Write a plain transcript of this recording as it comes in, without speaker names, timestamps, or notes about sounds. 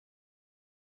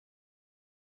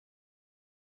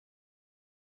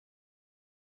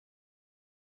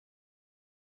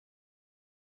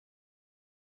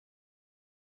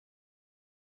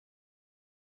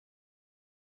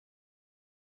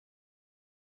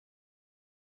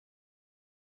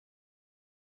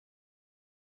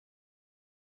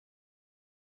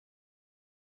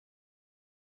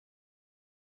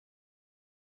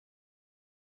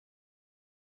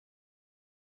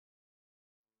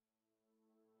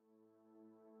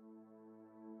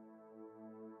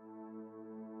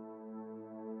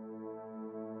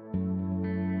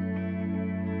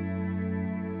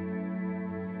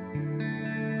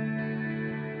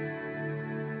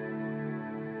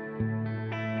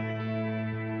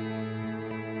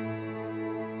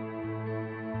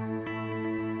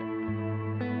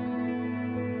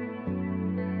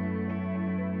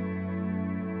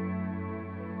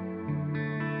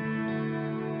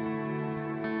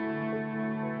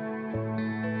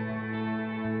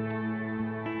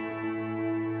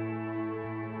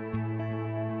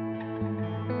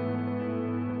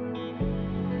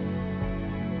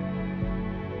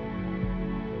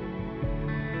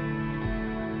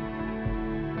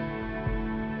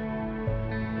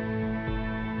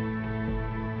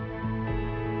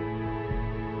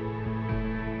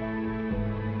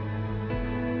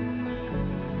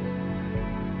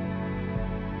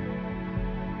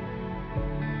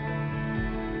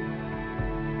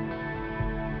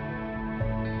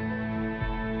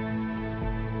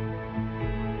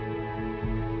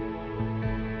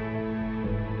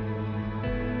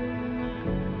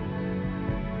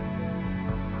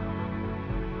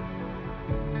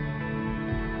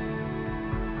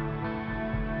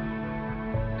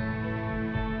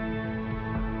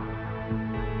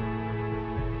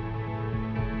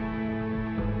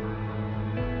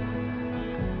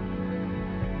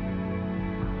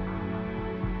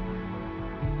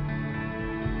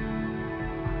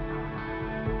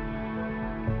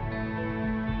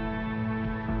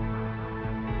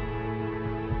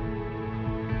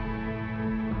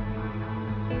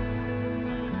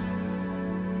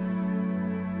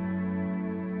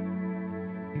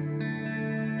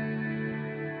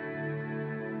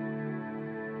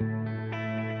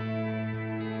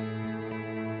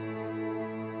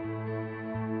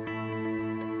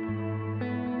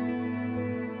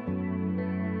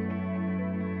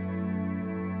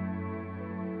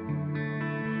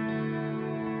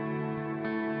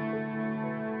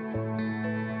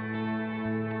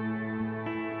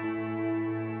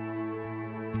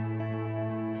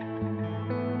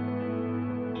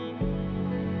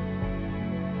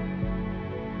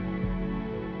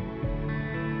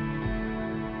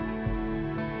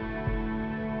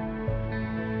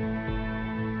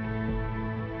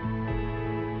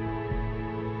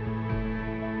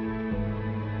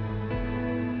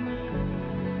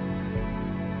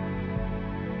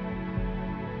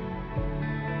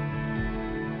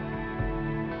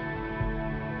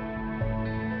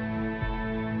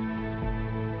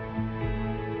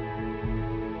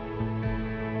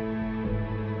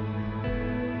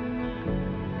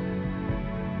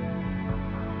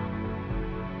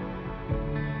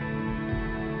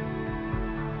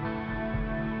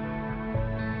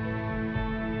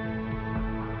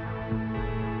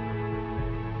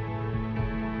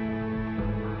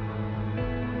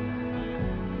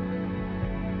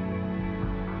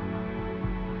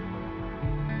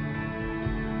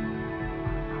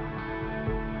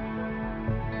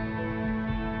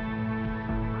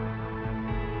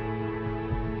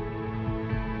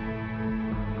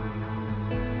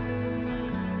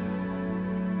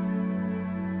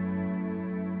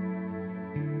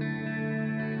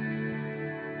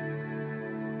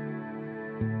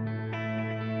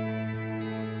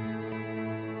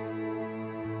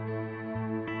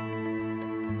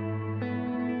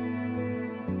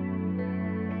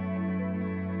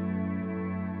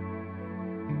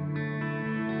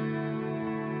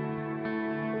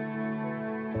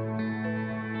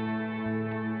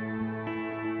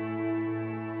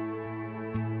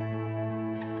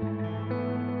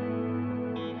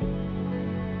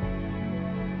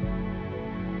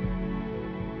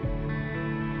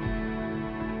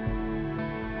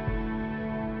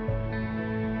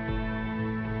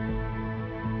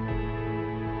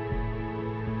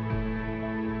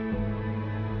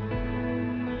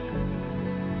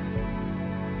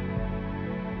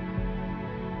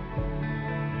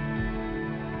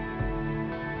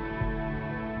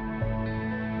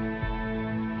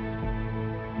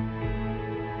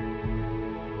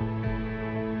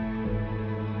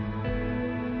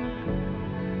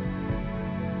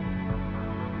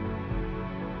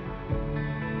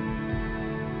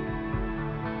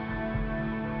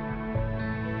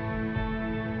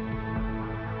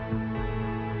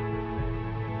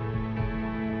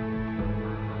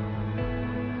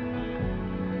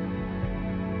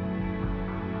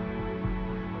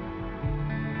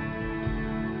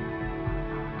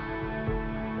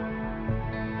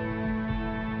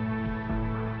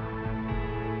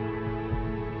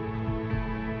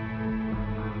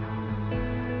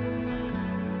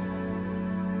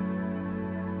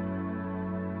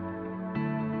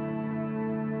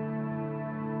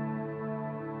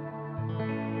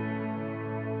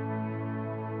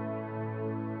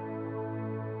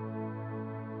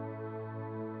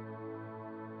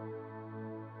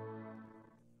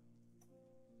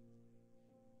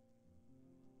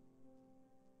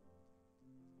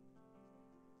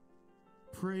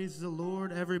Praise the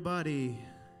Lord, everybody.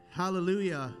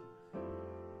 Hallelujah.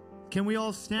 Can we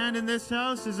all stand in this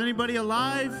house? Is anybody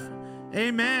alive?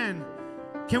 Amen.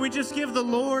 Can we just give the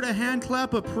Lord a hand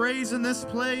clap of praise in this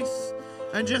place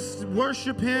and just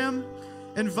worship Him?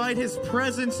 Invite His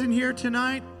presence in here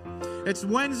tonight. It's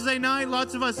Wednesday night.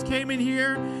 Lots of us came in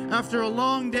here after a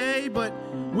long day, but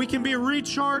we can be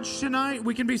recharged tonight.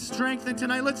 We can be strengthened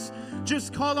tonight. Let's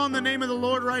just call on the name of the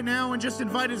Lord right now and just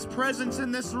invite His presence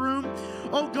in this room.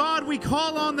 Oh God, we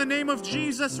call on the name of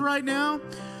Jesus right now.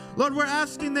 Lord, we're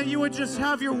asking that you would just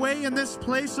have your way in this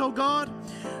place, oh God,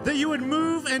 that you would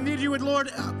move and that you would,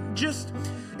 Lord, just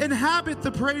inhabit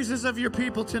the praises of your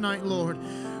people tonight, Lord.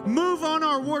 Move on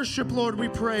our worship, Lord, we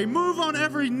pray. Move on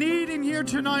every need in here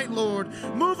tonight, Lord.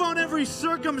 Move on every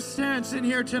circumstance in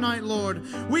here tonight, Lord.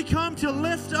 We come to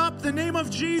lift up the name of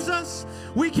Jesus.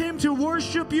 We came to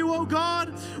worship you, oh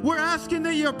God. We're asking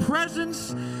that your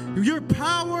presence, your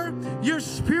power, your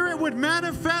spirit would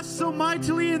manifest so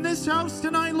mightily in this house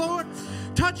tonight, Lord.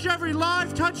 Touch every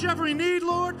life, touch every need,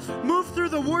 Lord. Move through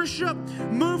the worship,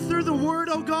 move through the word,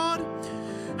 oh God.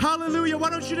 Hallelujah. Why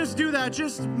don't you just do that?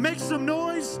 Just make some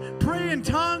noise. Pray in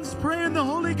tongues. Pray in the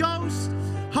Holy Ghost.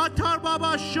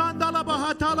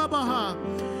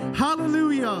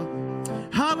 Hallelujah.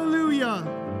 Hallelujah.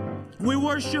 We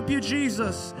worship you,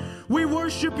 Jesus. We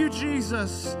worship you,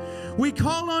 Jesus. We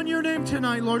call on your name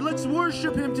tonight, Lord. Let's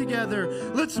worship him together.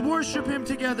 Let's worship him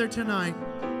together tonight.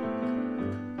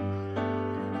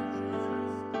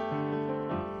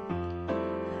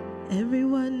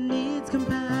 Everyone needs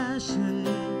compassion,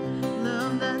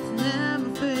 love that's never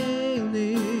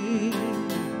failing.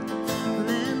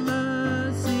 Let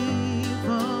mercy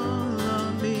fall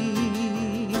on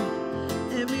me.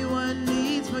 Everyone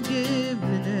needs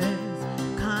forgiveness,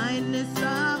 kindness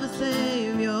of a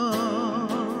Savior,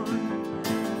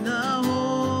 the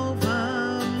hope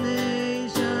of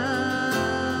nations.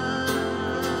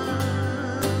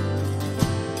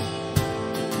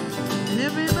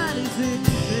 Everybody sing.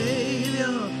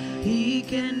 He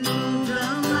can move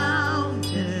the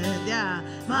mountains, yeah.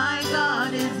 My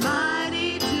God is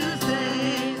mighty to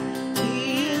save.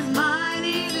 He is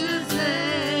mighty to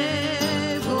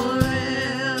save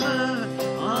forever.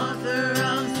 Author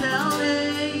of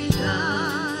salvation,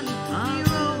 he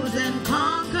rose and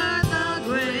conquered the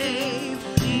grave.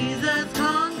 Jesus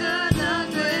conquered the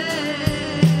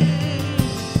grave.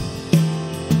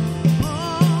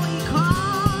 Oh, he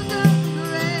conquered the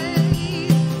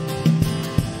grave.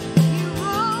 He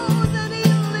rose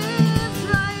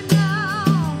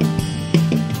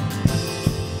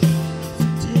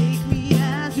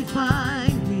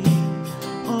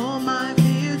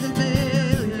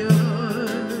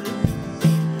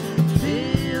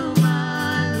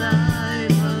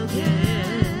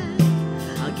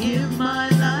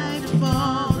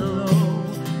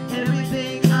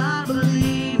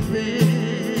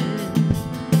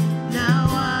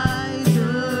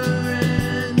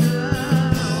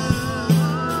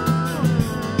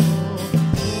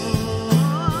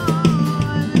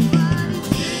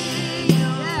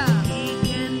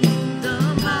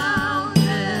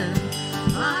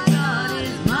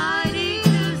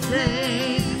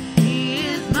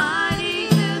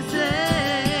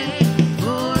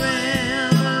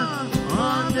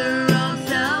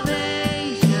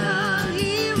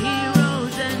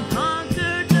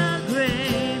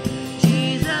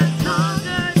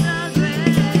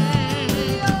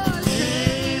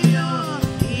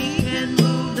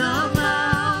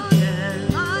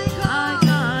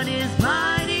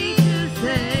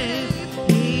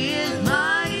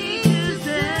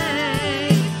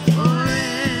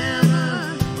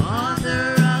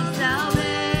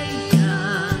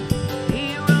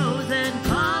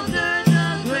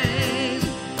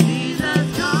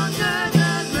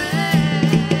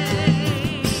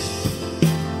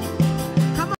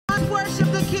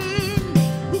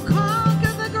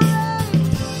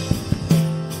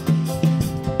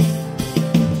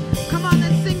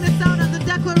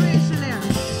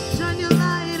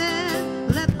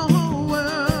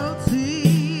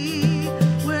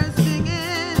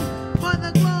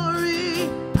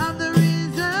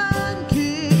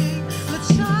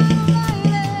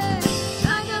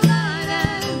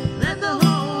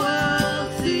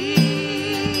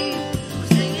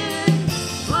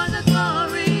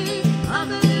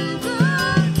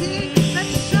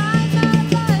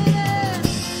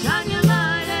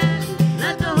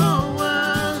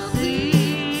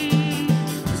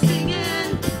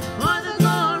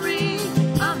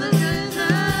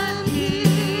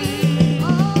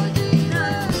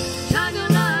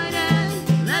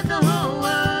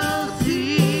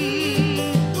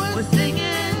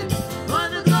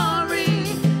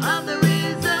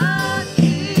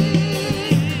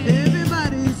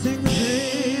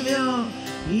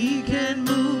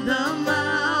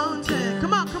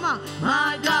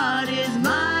My God is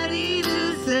mighty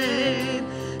to save.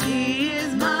 He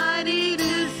is mighty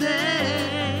to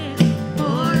save.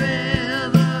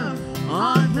 Forever,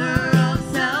 author of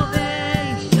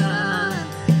salvation.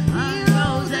 He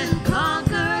rose and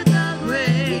conquered the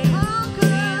grave.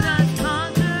 Jesus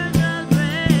conquered the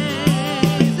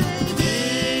grave.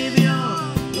 Savior,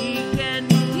 He can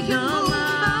move the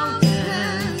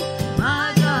mountains.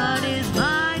 My God is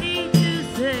mighty to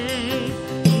save.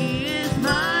 He is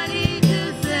mighty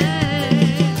to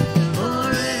save.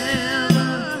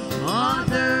 Forever,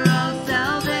 author of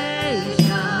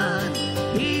salvation.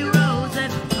 He rose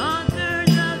and conquered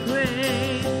the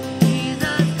grave.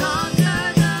 Jesus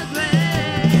conquered the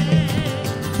grave.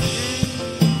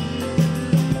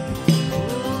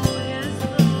 Oh, yes,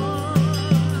 Lord.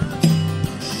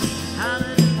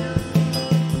 Hallelujah.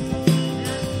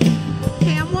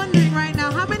 Okay, I'm wondering right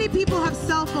now, how many people have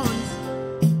cell phones?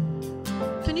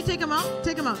 Can you take them out?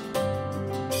 Take them out.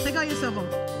 Take out your cell phone.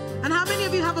 And how many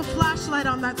of you have a flashlight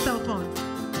on that cell phone?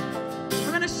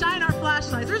 We're going to shine our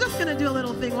flashlights. We're just going to do a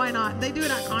little thing. Why not? They do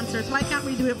it at concerts. Why can't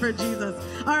we do it for Jesus?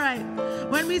 All right.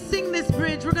 When we sing this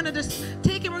bridge, we're going to just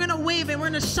take it. We're going to wave it. We're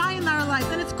going to shine our lights.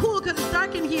 And it's cool because it's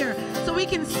dark in here so we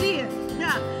can see it.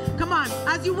 Yeah. Come on.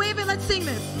 As you wave it, let's sing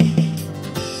this.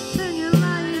 Turn your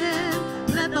light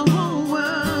in. Let the whole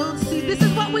world see. This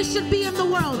is what we should be in the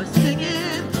world. We're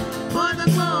singing for the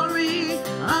glory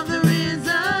of the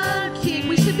risen King.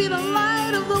 We should be the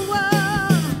light of the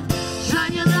world.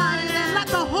 Shine your light and let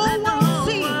the whole world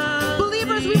see.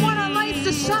 Believers, we want our lights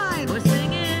to shine. We're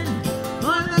singing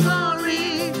for the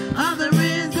glory of the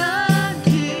risen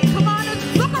King. Come on, let's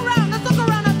look around. Let's look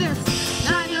around at this.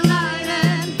 Shine your light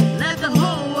and let the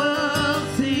whole world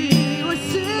see. We're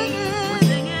singing. We're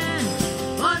singing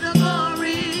for the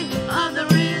glory of the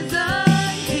risen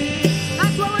King.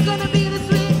 That's what we're going to be this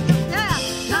week. Yeah.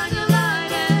 Shine your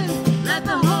light and let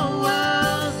the whole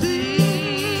world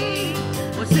see.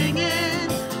 We're singing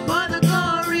for the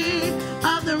glory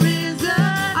of the risen.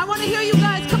 I want to hear you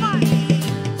guys. Come on.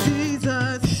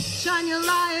 Jesus. Shine your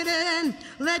light in.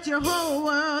 Let your whole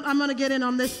world. I'm going to get in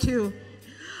on this too.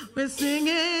 We're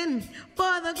singing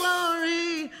for the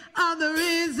glory of the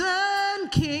risen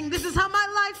King. This is how my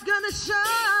life's going to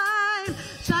shine.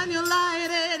 Shine your light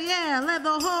in. Yeah, let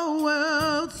the whole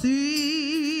world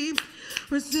see.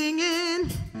 We're singing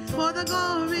for the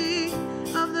glory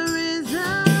of the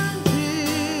risen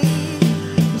King.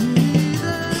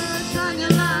 Jesus, shine your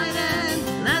light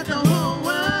in. Let the whole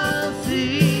world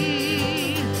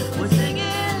see. We're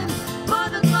singing for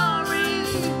the glory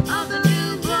of the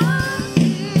risen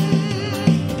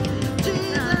King.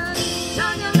 Jesus,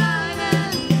 shine your light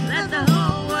and let the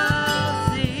whole world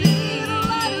see. Singing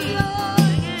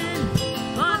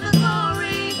for the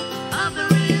glory of the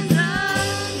risen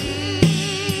King.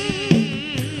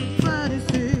 Everybody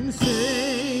sing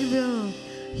Savior.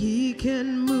 He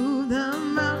can move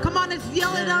them out. Come on, let's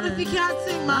yell it out if you can't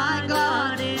sing. My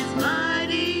God. is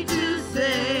mighty to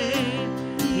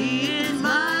save. He is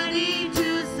mighty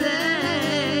to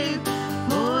save.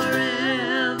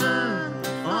 Forever,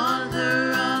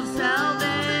 author of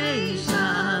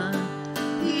salvation.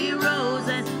 He rose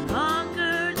and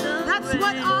conquered the That's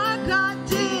what grave. our God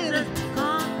did. Jesus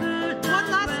conquered the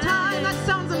One last time. grave. That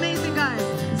sounds amazing, guys.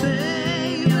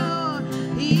 Savior,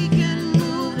 He can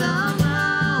move the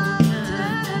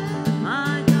mountains.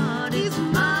 My God is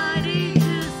mighty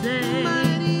to save.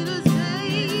 Mighty to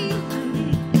save.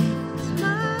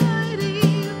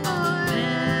 Mighty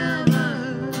forever.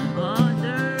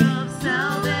 Author of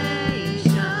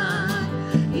salvation,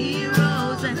 He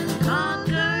rose and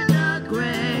conquered the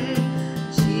grave.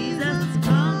 Jesus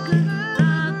conquered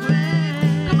the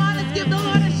grave. Come on, let's give the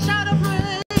Lord a shout of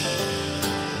praise.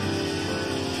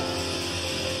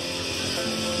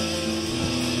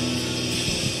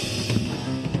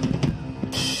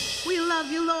 We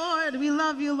love you, Lord. We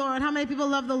love you, Lord. How many people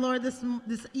love the Lord this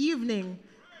evening?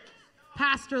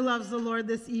 Pastor loves the Lord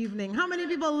this evening. How many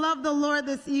people love the Lord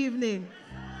this evening?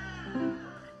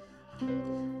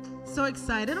 So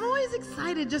excited. I'm always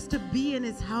excited just to be in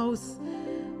His house,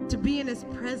 to be in His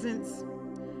presence.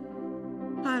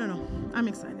 I don't know. I'm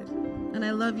excited. And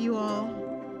I love you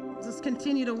all. Just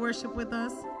continue to worship with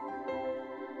us.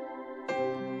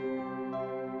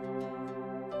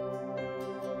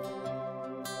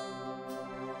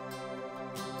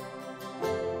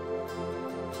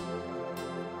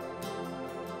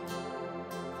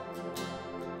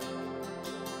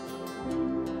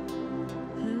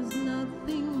 There's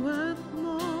nothing worth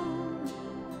more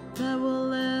that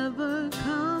will ever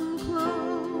come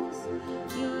close.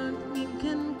 Nothing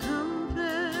can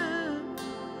compare.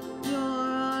 You're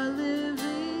our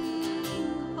living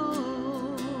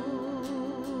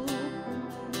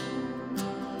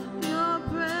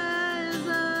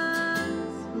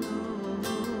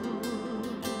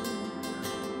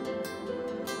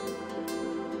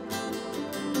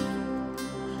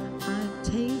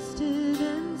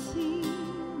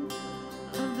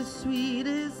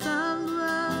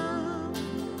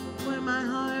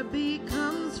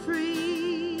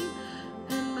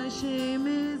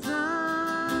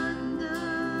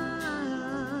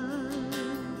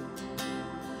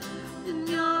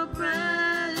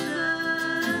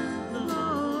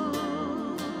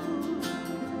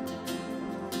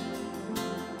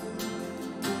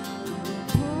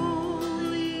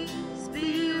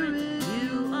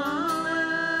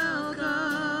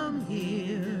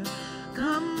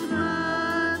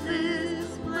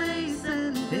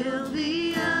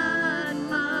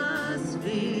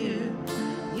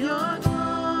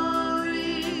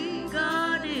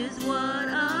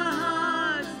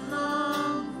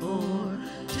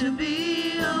to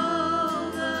be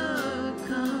overcome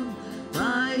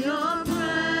by your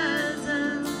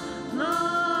presence, Lord.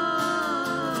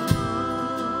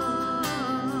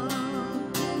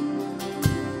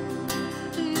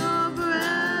 Your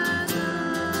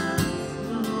presence,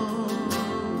 Lord.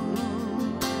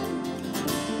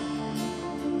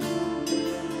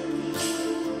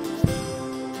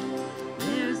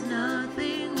 There's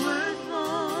nothing worth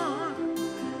more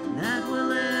that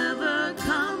will ever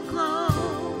come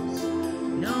close.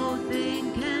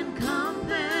 Nothing can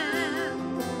compare.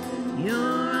 You're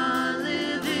our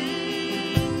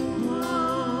living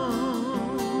hope.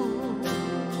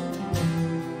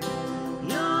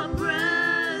 Your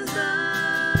presence,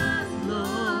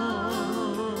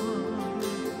 Lord.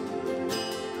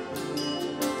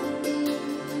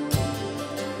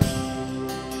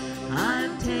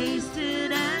 I've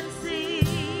tasted and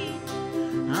seen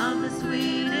of the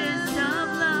sweetest of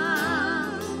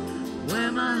loves,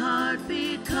 where my heart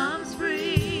becomes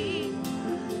free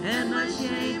and my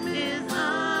shame is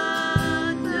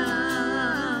undone.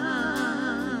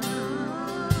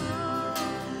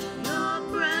 Your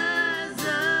presence,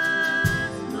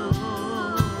 Lord.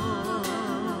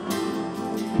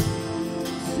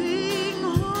 Sing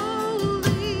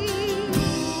holy,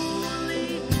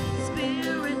 Holy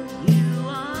Spirit, you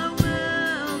are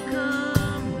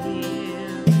welcome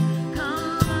here.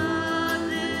 Come flood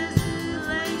this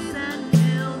place and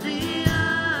fill the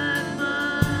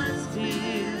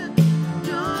atmosphere.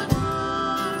 Your glory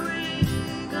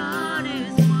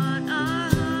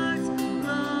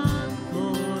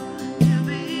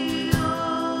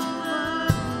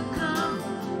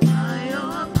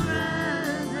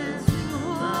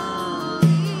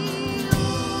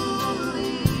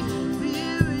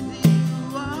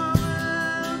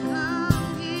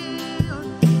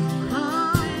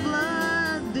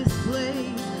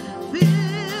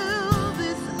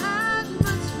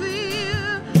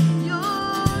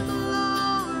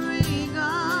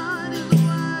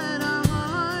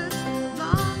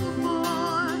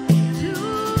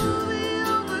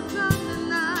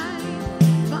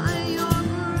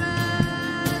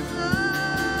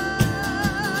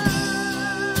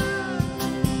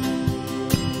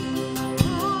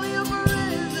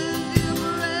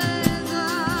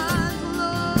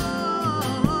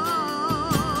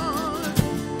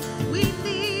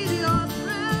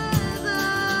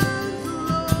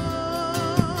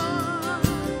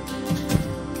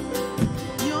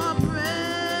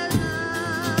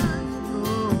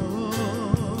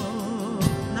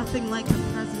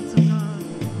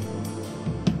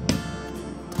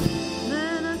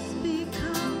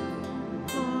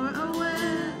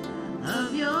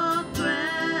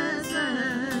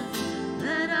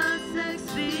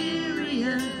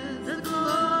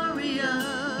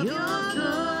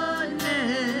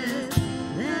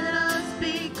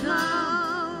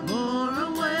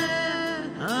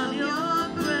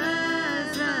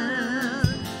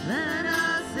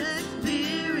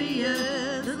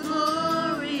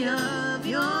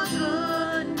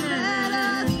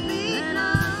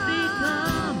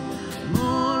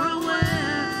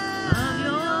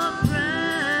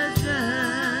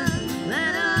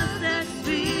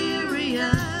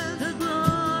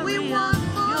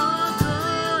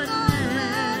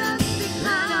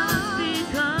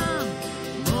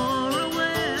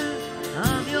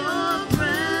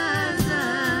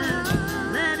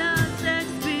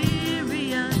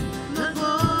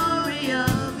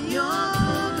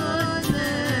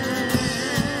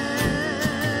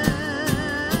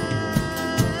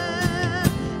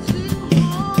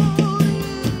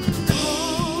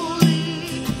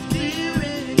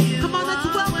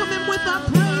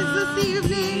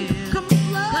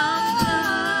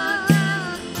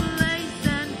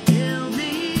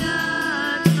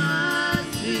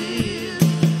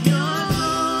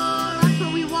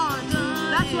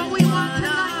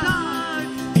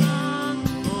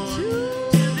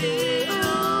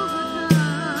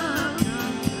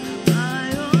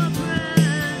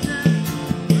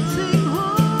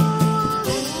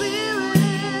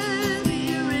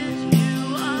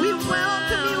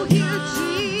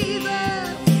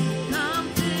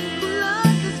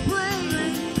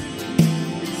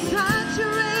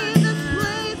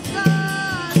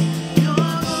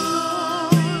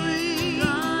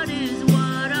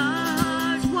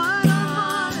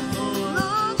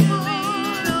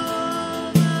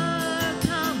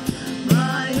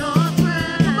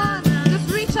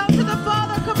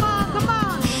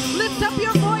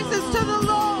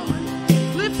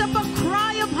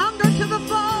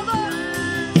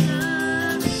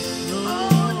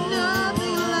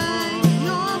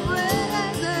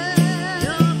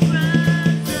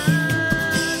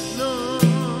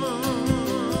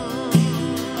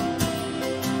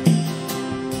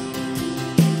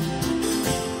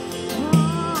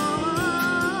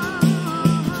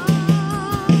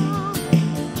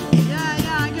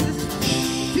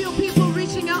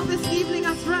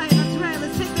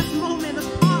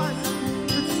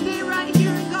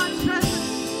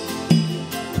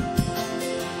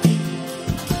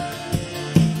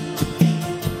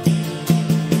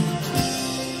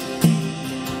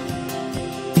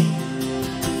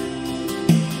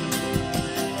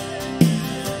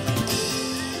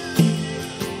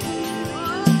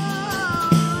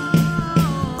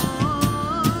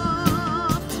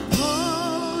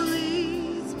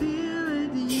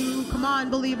Come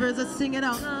on, believers, let's sing it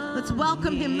out. Let's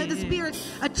welcome him. Let the Spirit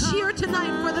a cheer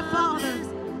tonight for the Father.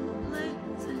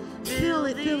 Feel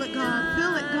it, God.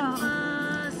 Feel it, God.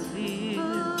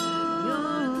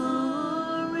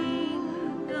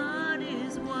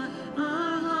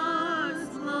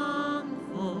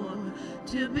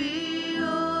 To be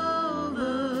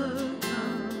overcome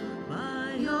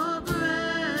by your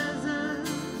presence,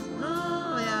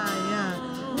 Lord.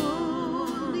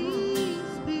 Holy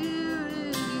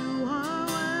Spirit, you are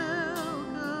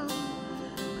welcome.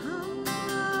 Come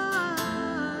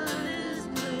on this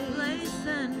place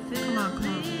and fill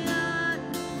the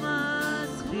atmosphere.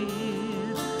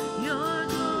 Your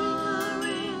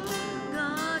glory,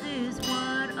 God, is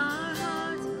what our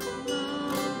hearts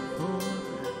long for.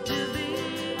 To be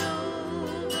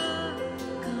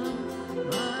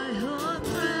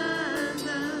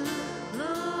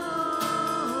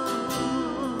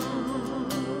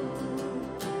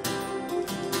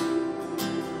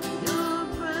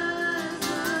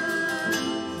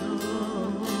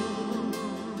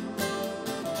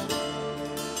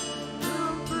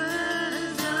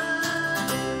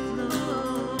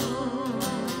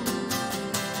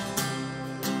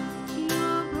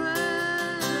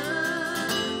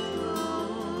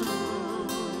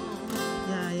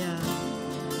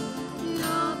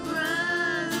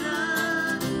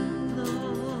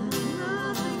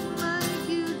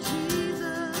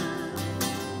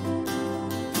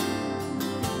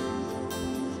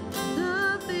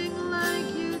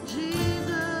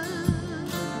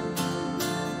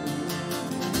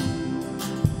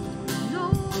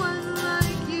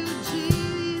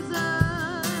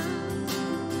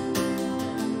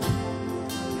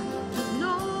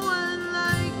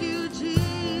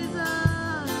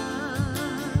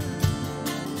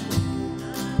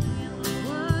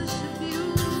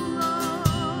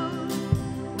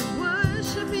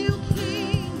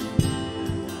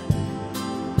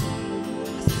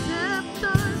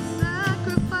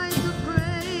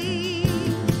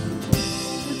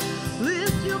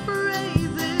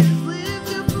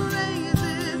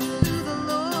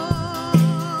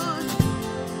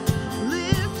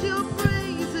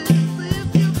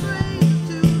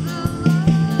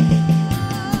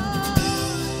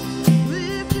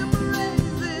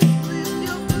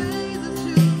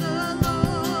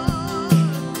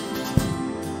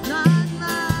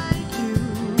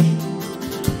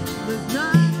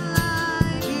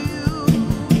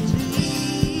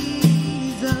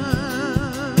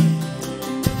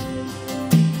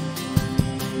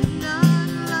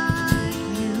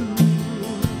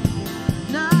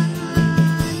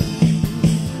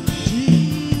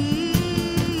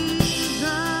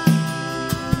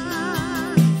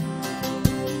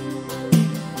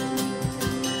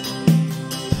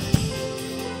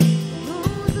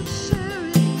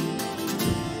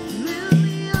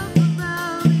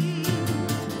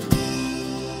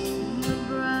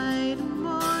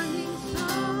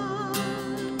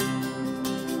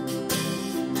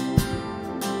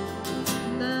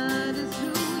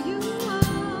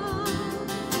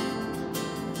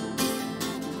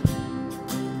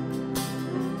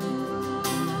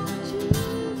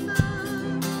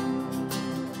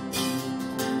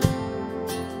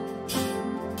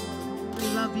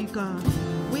God.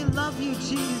 We love you,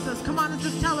 Jesus. Come on and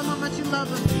just tell him how much you love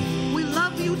him. We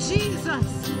love you,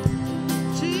 Jesus.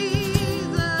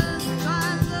 Jesus,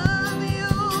 I love you.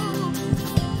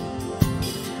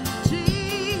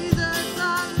 Jesus,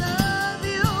 I love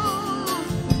you.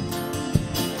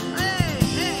 Hey,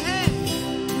 hey, hey.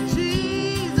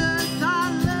 Jesus, I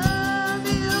love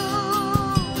you.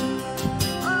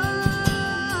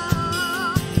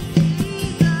 Oh,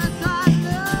 Jesus, I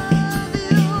love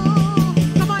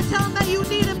you. Come on, tell him that you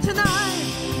need him tonight.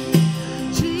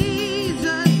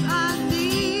 Jesus, I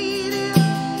need you.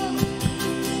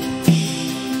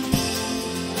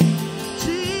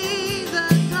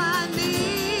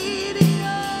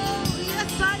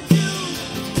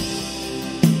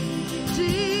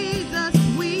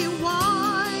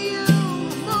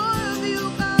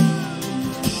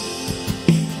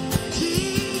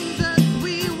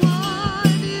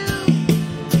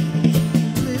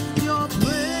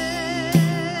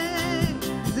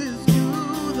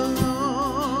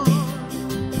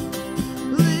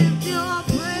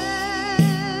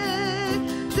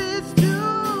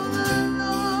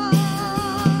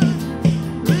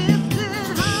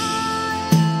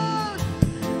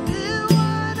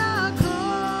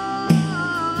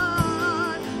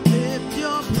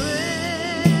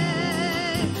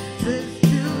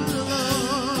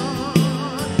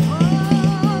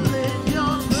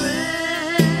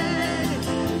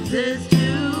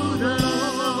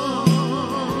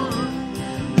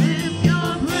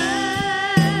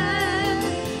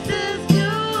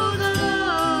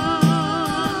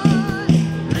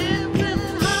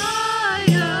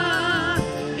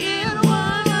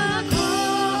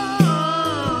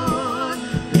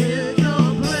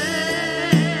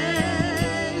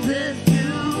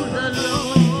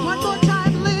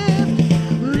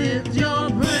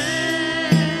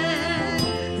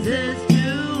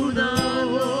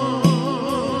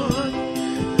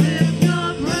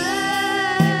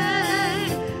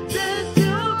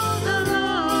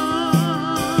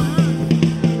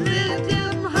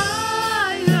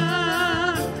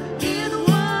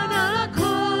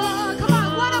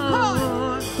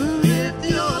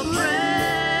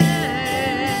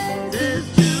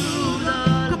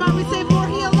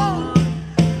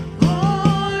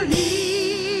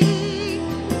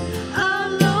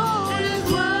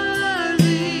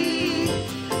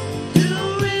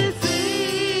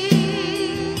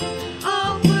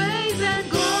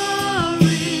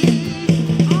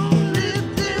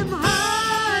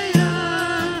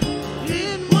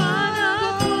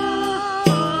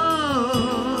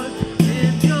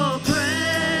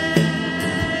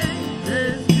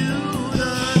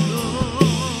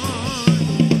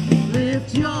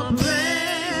 Lift your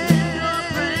praises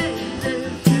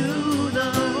to the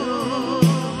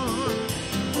Lord.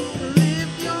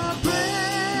 Lift your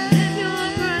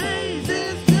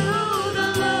praises to the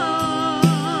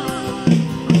Lord.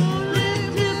 Oh,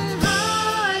 lift Him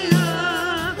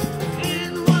higher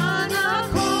in one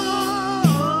accord.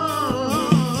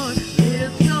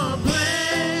 Lift your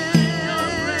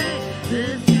praises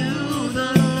to the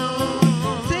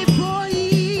Lord. Say, for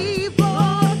He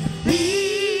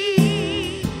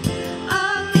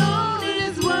alone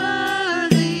is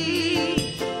worthy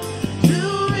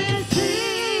to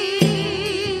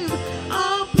receive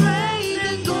all praise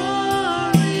and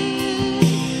glory.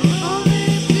 Oh,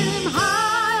 lift Him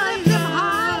higher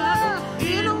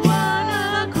in one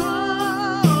accord.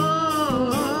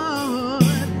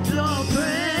 Your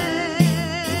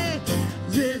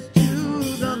praises to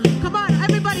the. Come on,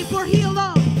 everybody, for He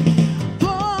alone.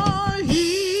 For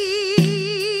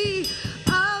He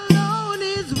alone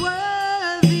is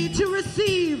worthy to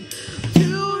receive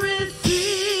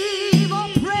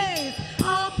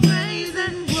all praise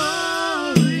and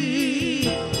glory.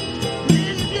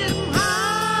 Lift Him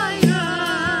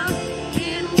higher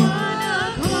in one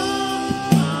accord.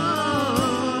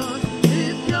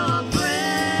 Lift your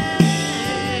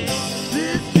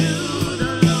praises to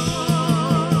the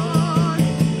Lord.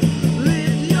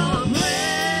 Lift your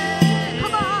praise.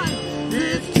 Come on.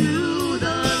 Lift to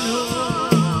the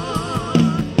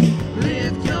Lord.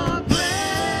 Lift your praises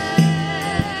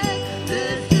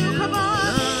to. Come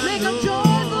on. Make a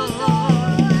joyful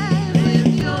noise.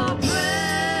 Lift your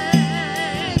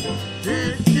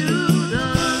praises to the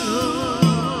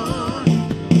Lord.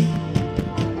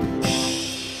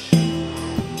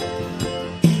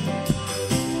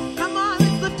 Come on,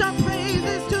 let's lift our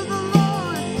praises to the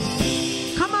Lord.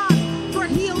 Come on, for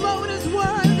He alone is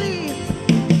worthy,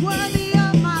 worthy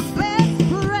of my best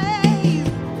praise.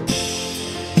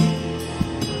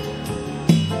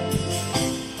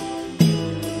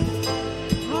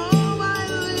 Oh, I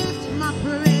lift my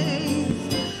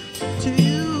praise to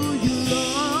you,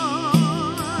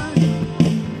 Lord.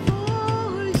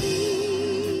 For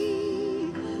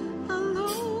He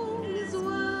alone is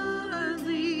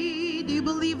worthy. Do you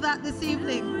believe that this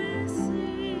evening?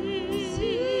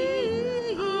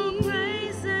 All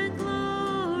praise and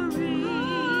glory.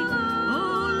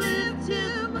 Oh, lift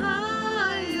Him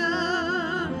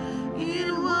higher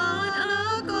in one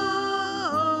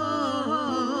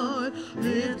accord.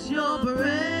 Lift your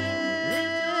praises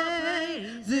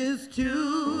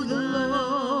to the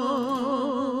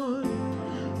Lord.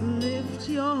 Lift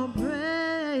your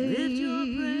praises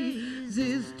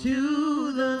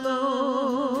to the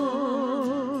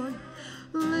Lord.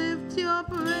 Lift your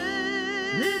praises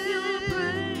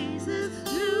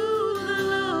to the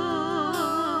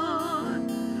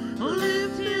Lord. Oh,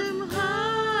 lift Him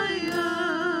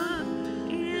higher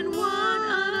in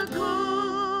one accord.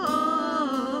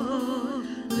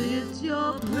 Lift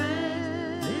your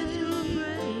praises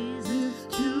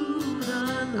to the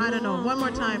Lord. I don't know. One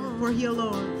more time. For He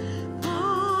alone.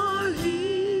 For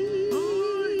He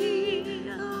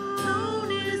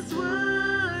alone is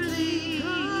worthy.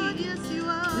 God, yes, you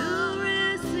are. To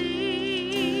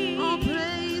receive all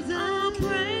praise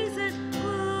and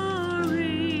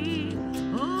glory.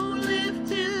 Oh, lift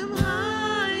Him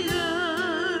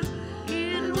higher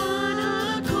in one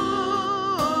accord.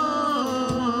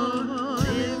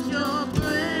 Lift your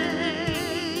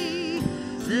praises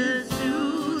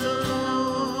to the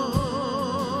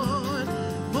Lord.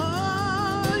 For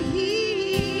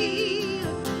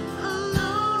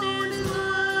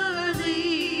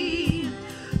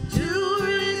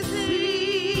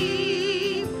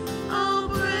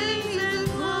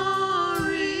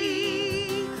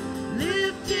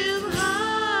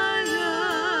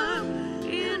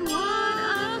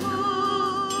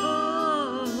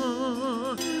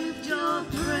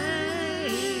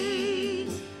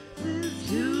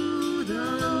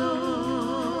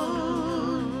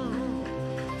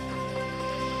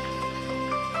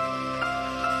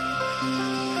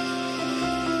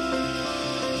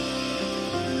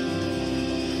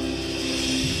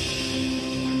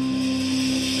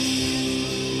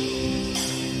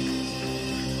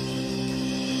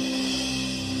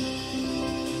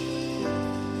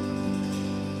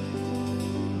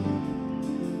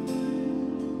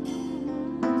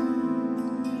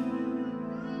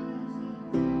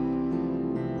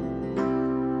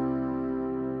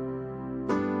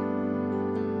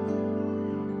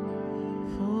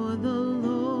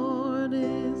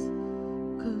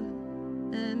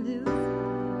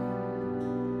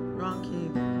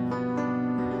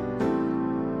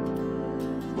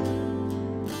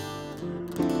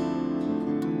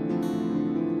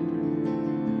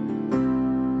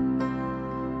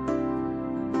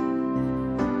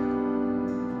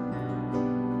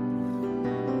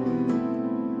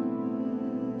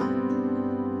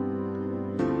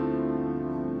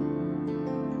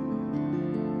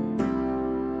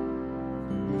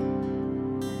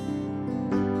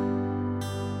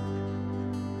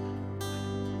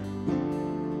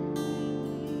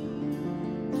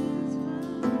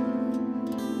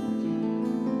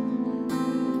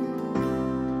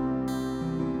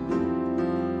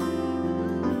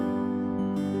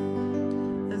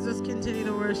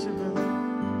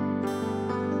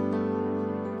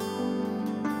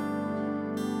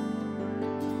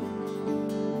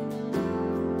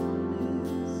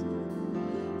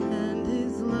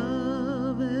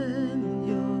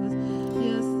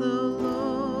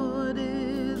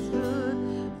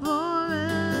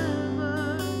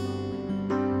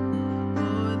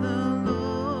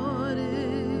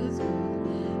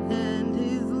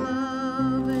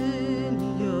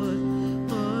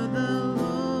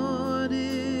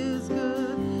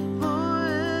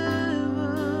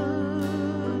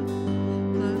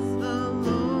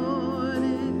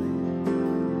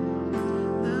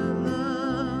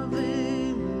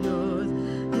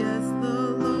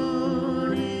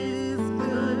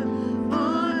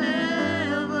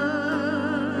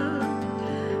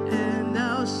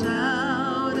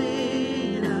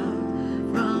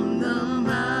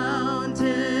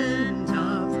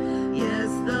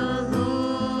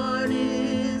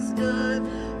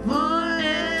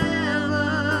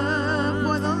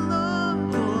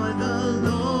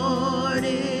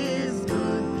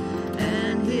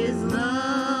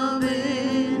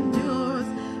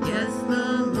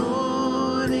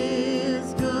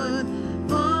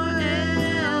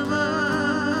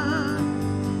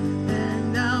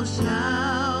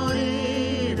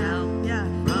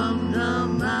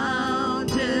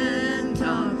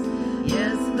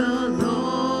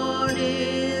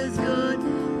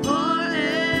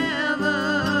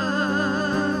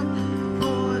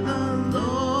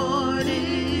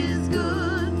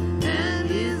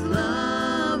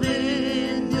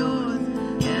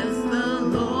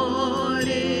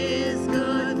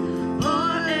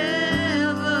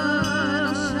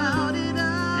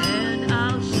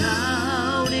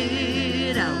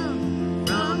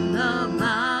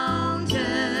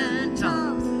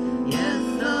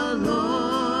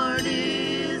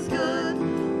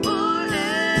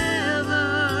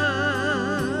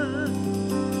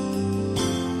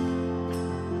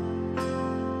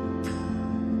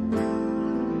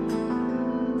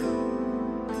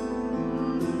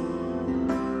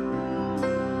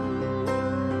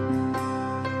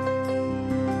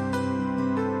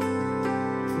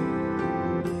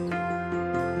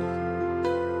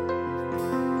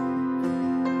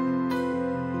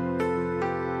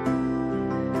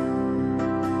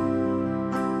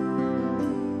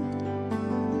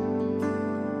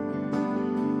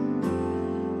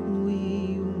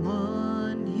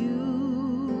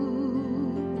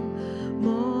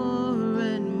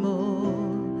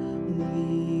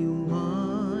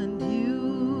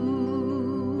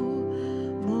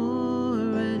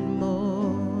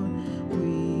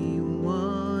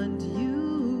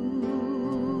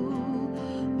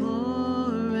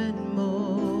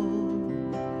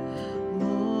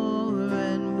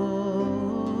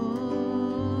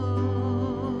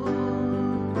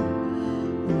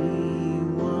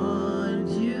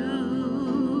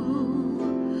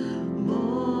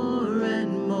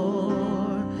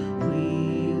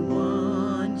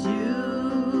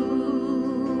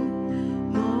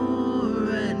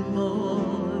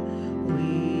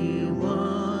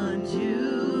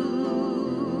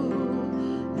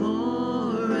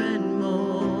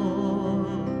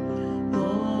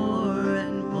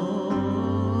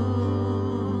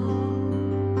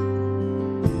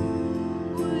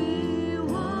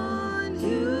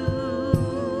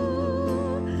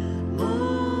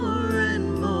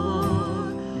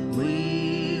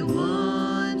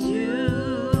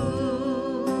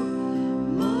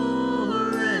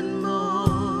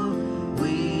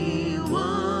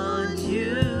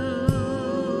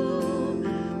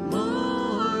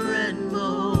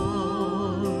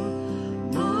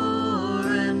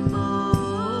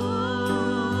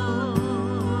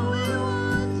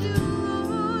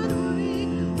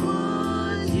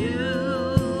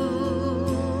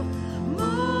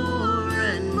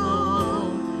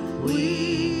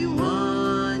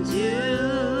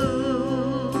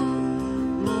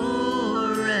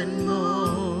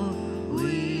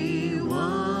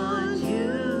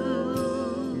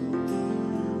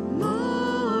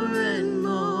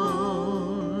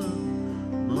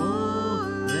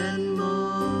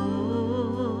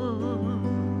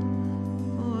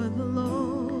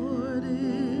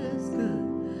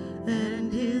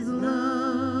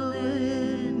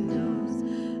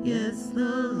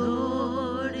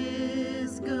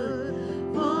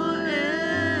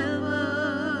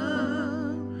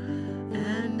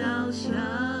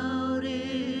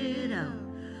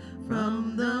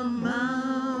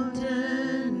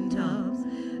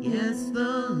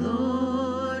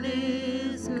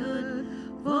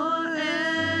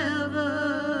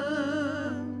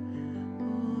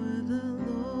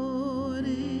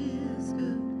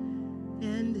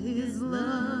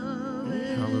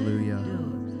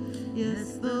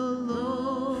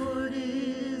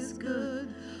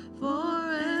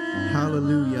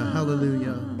Hallelujah,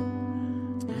 hallelujah.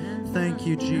 Thank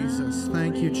you, Jesus.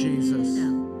 Thank you, Jesus.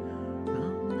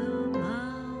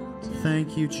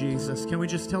 Thank you, Jesus. Can we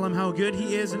just tell him how good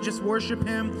he is and just worship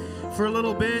him for a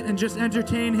little bit and just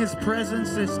entertain his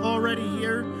presence that's already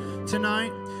here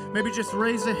tonight? Maybe just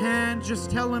raise a hand.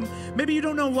 Just tell him. Maybe you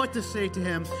don't know what to say to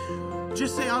him.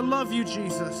 Just say, I love you,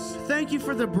 Jesus. Thank you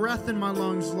for the breath in my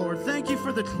lungs, Lord. Thank you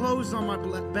for the clothes on my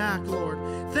back, Lord.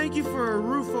 Thank you for a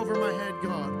roof over my head,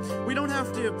 God. We don't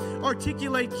have to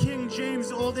articulate King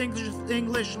James Old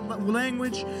English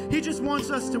language. He just wants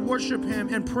us to worship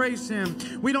him and praise him.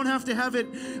 We don't have to have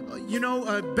it,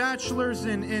 bachelor's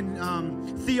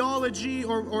in theology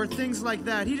or things like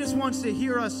that. He just wants to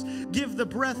hear us give the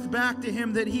breath back to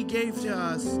him that he gave to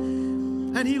us.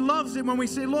 And he loves it when we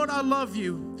say, Lord, I love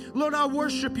you. Lord, I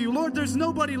worship you. Lord, there's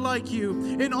nobody like you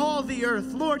in all the earth.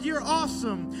 Lord, you're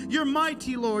awesome. You're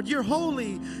mighty, Lord. You're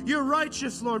holy. You're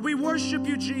righteous, Lord. We worship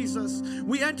you, Jesus.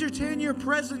 We entertain your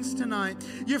presence tonight.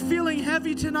 You're feeling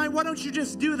heavy tonight. Why don't you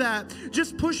just do that?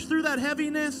 Just push through that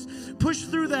heaviness. Push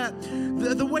through that,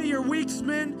 the way your week's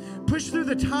been. Push through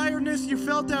the tiredness you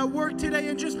felt at work today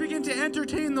and just begin to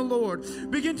entertain the Lord.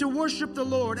 Begin to worship the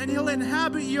Lord and he'll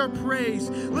inhabit your praise.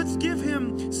 Let's give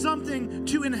him something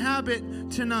to inhabit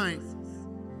tonight.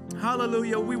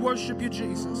 Hallelujah. We worship you,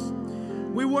 Jesus.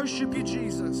 We worship you,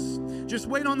 Jesus. Just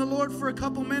wait on the Lord for a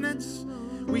couple minutes.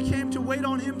 We came to wait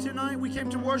on him tonight. We came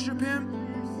to worship him.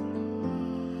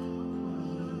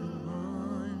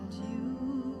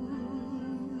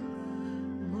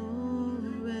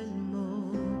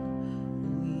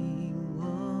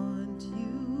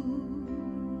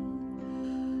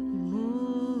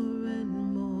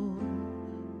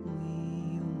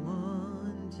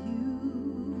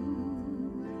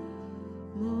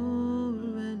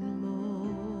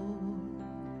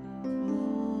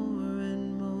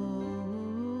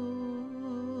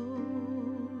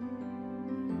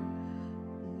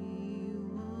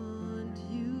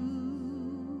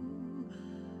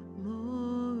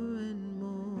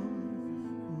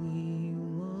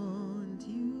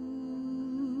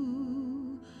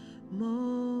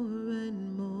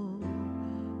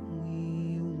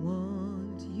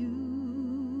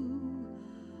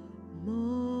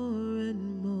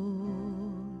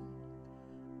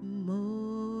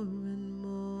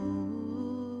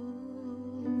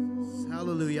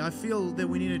 Hallelujah. I feel that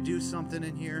we need to do something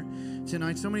in here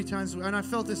tonight. So many times, and I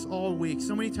felt this all week,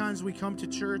 so many times we come to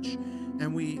church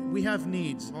and we have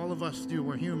needs. All of us do.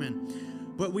 We're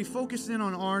human. But we focus in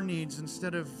on our needs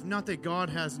instead of, not that God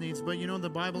has needs, but the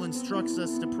Bible instructs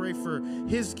us to pray for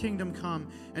his kingdom come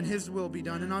and his will be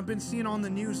done. And I've been seeing on the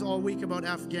news all week about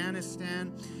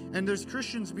Afghanistan, and there's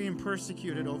Christians being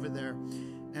persecuted over there.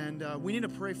 And we need to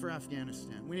pray for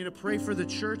Afghanistan. We need to pray for the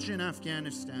church in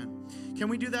Afghanistan. Can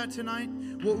we do that tonight?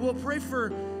 We'll pray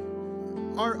for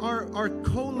our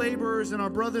co-laborers and our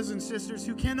brothers and sisters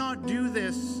who cannot do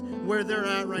this where they're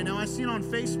at right now. I seen on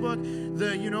Facebook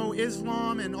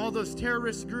Islam and all those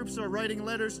terrorist groups are writing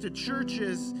letters to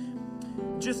churches.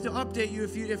 Just to update you,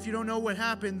 if you don't know what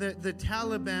happened, the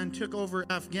Taliban took over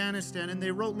Afghanistan and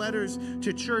they wrote letters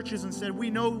to churches and said, we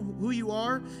know who you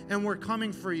are and we're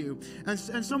coming for you. And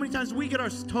so many times we get our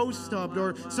toes stubbed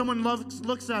or someone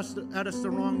looks at us the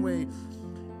wrong way.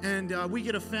 And we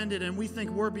get offended and we think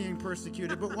we're being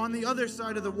persecuted. But on the other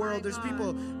side of the world, there's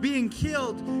people being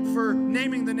killed for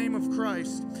naming the name of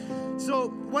Christ. So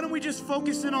why don't we just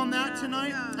focus in on that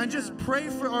tonight and just pray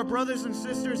for our brothers and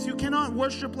sisters who cannot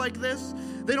worship like this.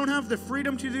 They don't have the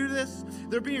freedom to do this.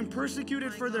 They're being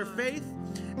persecuted for their faith.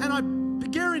 And I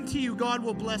guarantee you God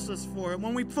will bless us for it.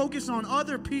 When we focus on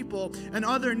other people and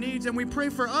other needs and we pray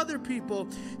for other people,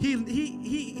 he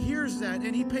hears that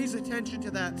and he pays attention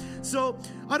to that. So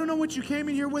I don't know what you came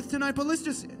in here with tonight, but let's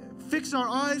just fix our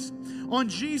eyes on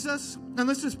Jesus and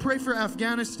let's just pray for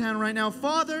Afghanistan right now.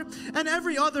 Father, and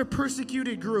every other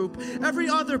persecuted group, every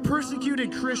other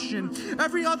persecuted Christian,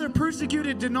 every other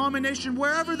persecuted denomination,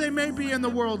 wherever they may be in the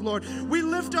world, Lord, we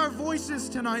lift our voices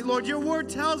tonight, Lord. Your word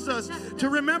tells us to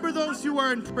remember those who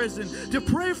are in prison, to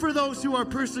pray for those who are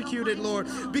persecuted, Lord,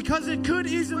 because it could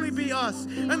easily be us.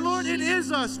 And Lord, it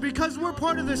is us because we're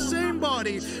part of the same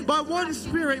body. By one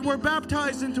Spirit, we're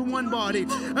baptized into one body.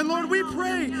 And Lord, we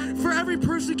pray for every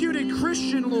persecuted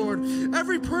Christian, Lord,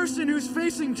 every person who's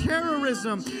facing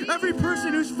terrorism, every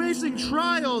person who's facing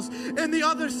trials in the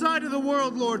other side of the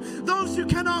world, Lord, those who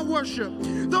cannot worship,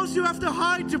 those who have to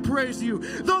hide to praise you,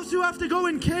 those who have to go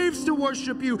in caves to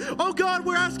worship you. Oh God,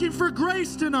 we're asking for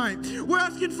grace tonight. We're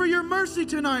asking for your mercy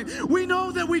tonight. We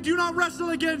know that we do not wrestle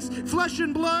against flesh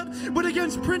and blood, but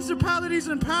against principalities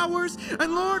and powers.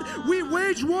 And Lord, we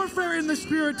wage warfare in the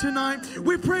Spirit tonight.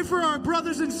 We pray for our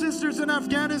brothers and sisters in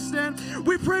Afghanistan.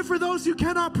 We pray for those who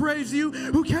cannot praise you,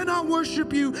 who cannot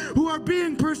worship you, who are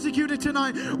being persecuted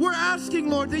tonight. We're asking,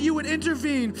 Lord, that you would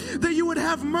intervene, that you would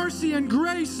have mercy and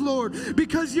grace, Lord,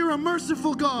 because you're a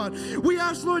merciful God. We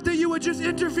ask, Lord, that you would just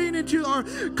intervene into our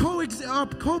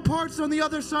co-parts on the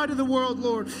other side of the world,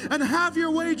 Lord, and have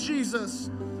your way, Jesus.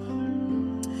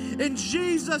 In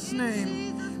Jesus'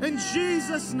 name, in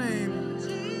Jesus' name.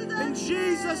 In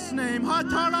Jesus' name.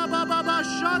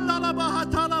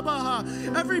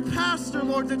 Every pastor,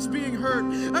 Lord, that's being hurt,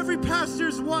 every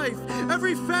pastor's wife,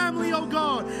 every family, oh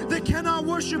God, that cannot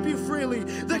worship you freely,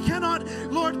 that cannot,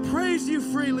 Lord, praise you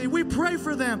freely, we pray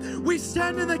for them. We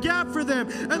stand in the gap for them.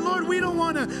 And Lord, we don't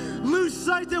want to lose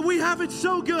sight that we have it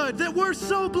so good, that we're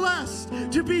so blessed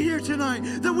to be here tonight,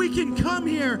 that we can come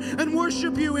here and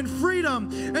worship you in freedom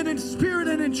and in spirit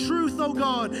and in truth, oh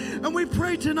God. And we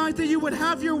pray tonight that you would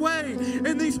have your way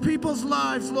in these people's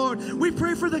lives, Lord. We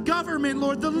pray for the government,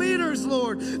 Lord, the leaders,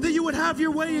 Lord, that you would have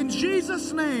your way in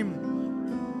Jesus' name.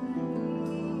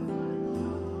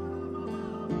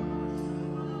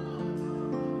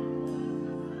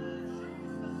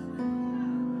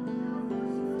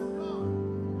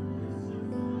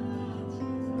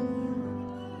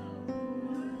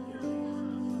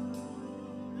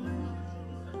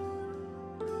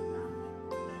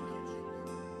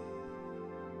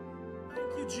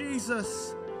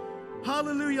 Jesus.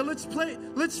 Hallelujah. Let's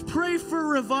pray for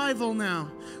revival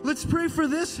now. Let's pray for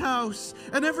this house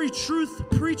and every truth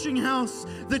preaching house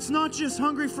that's not just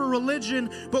hungry for religion,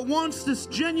 but wants to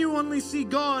genuinely see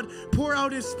God pour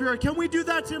out his Spirit. Can we do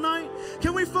that tonight?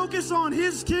 Can we focus on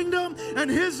his kingdom and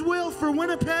his will for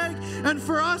Winnipeg and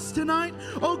for us tonight?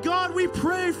 Oh God, we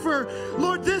pray for,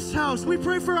 Lord, this house. We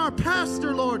pray for our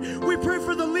pastor, Lord. We pray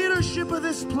for the leadership of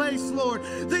this place, Lord,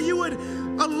 that you would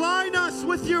align us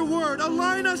with your word,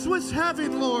 align us with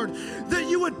heaven, Lord, that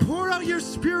you would pour out your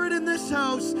Spirit in this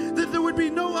house, that there would be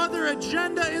no other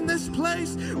agenda in this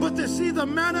place but to see the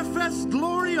manifest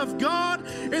glory of God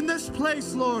in this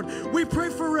place, Lord. We pray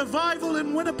for revival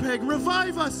in Winnipeg.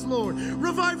 Revive us, Lord.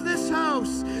 Revive this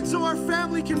house so our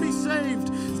family can be saved,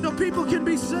 so people can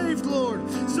be saved, Lord,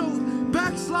 so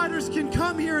backsliders can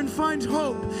come here and find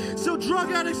hope, so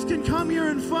drug addicts can come here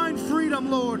and find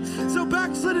freedom, Lord, so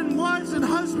backslidden wives and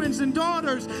husbands and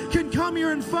daughters can come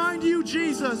here and find you,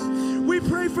 Jesus. We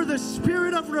pray for the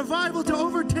spirit of revival to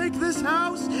overtake this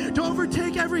house, to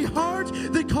overtake every heart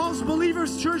that calls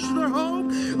Believers Church their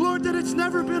home, Lord, that it's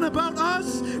never been about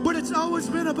us, but it's always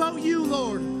been about you,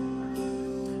 Lord.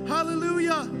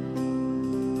 Hallelujah.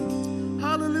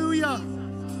 Hallelujah.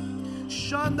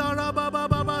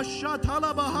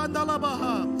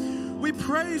 We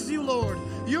praise you, Lord.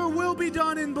 Your will be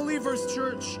done in Believers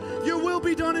Church. Your will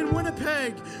be done in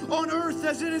Winnipeg, on earth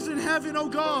as it is in heaven, oh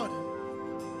God.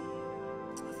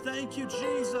 Thank you,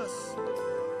 Jesus.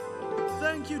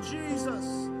 Thank you,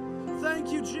 Jesus.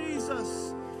 Thank you,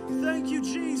 Jesus. Thank you,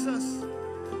 Jesus.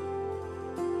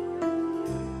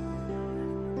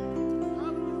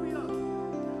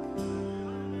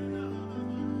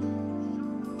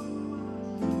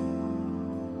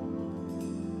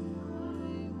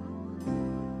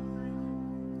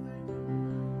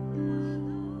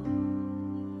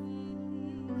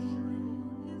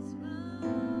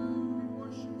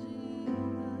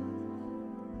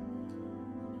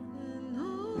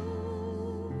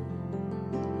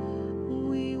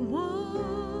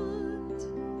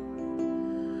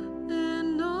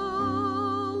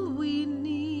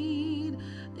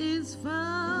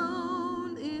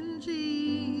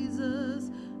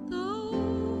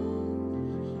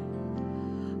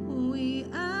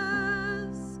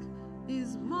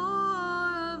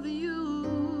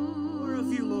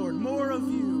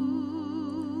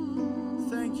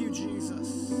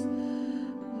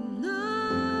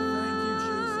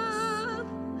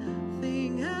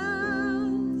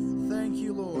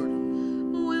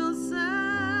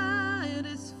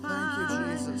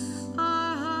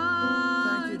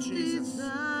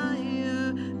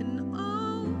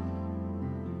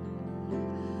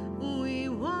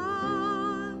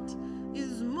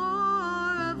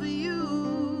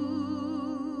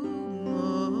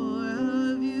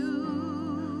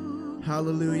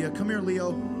 Hallelujah. Come here,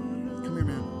 Leo. Come here,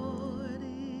 man.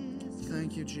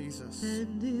 Thank you, Jesus.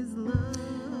 and his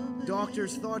love.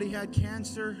 Doctors thought he had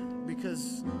cancer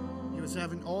because he was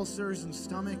having ulcers and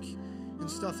stomach and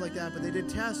stuff like that, but they did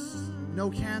tests, no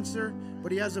cancer,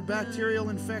 but he has a bacterial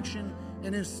infection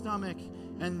in his stomach,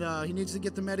 and he needs to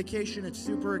get the medication. It's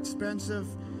super expensive,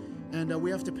 and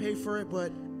we have to pay for it,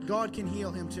 but God can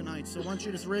heal him tonight. So why don't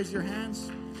you just raise your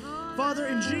hands? Father,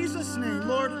 in Jesus' name,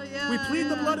 Lord, we plead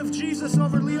the blood of Jesus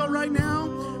over Leo right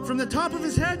now, from the top of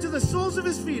his head to the soles of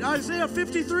his feet. Isaiah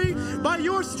 53, by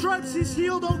your stripes he's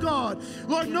healed, oh God.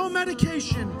 Lord, no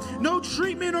medication, no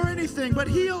treatment or anything, but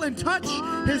heal and touch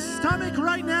his stomach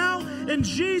right now in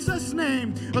Jesus'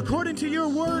 name, according to your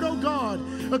word, oh God,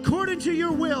 according to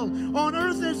your will, on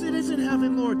earth as it is in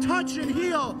heaven, Lord. Touch and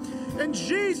heal in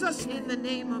Jesus' name. In the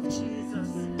name of Jesus.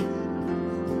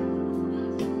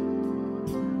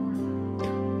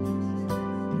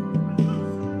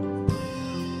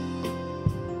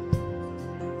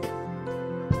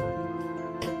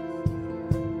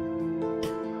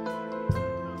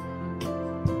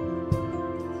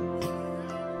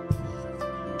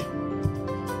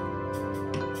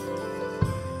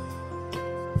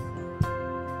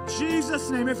 Jesus'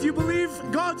 name. If you believe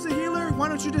God's a healer, why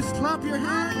don't you just clap your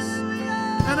hands?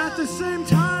 And at the same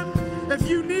time, if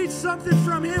you need something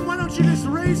from him, why don't you just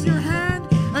raise your hand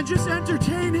and just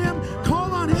entertain him,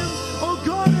 call on him. Oh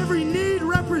God, every need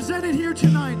represented here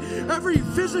tonight, every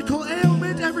physical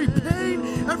ailment, every pain,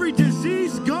 every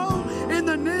disease, go in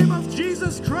the name of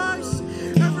Jesus Christ.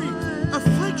 Every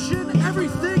affliction,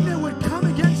 everything that would come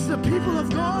against the people of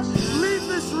God, leave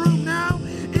this room now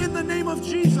in the name of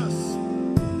Jesus.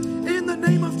 In the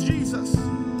name of Jesus.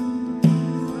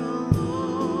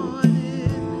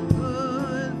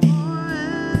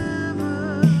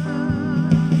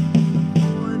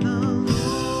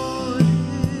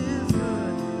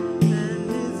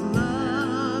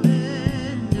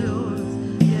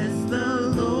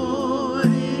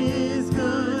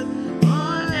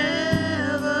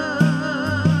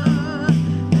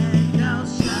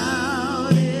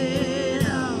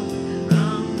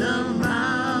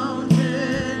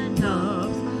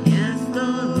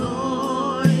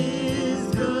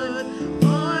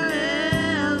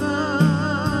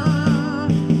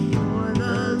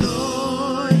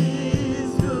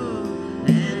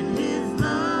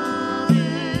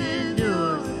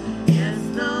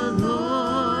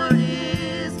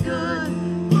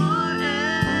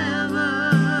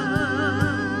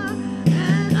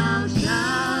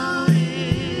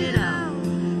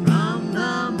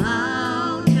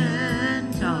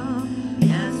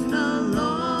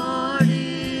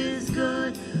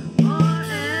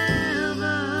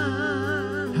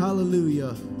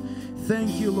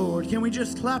 Thank you, Lord. Can we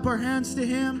just clap our hands to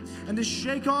him and just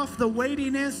shake off the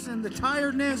weightiness and the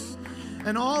tiredness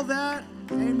and all that?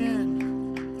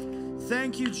 Amen.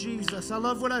 Thank you, Jesus. I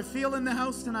love what I feel in the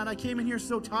house tonight. I came in here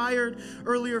so tired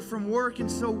earlier from work and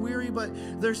so weary, but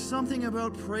there's something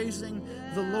about praising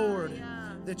the Lord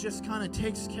that just kind of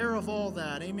takes care of all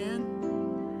that.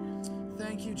 Amen.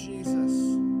 Thank you,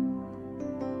 Jesus.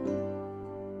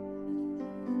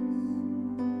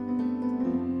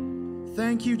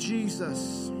 Thank you,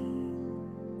 Jesus.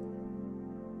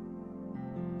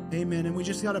 Amen. And we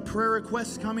just got a prayer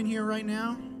request coming here right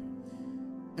now.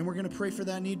 And we're going to pray for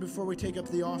that need before we take up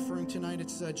the offering tonight.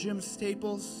 It's Jim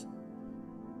Staples.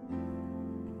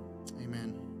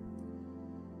 Amen.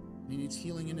 He needs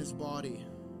healing in his body,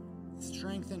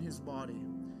 strength in his body.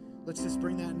 Let's just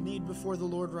bring that need before the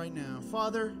Lord right now.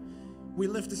 Father, we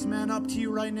lift this man up to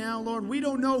you right now, Lord. We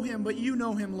don't know him, but you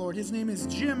know him, Lord. His name is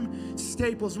Jim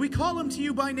Staples. We call him to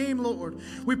you by name, Lord.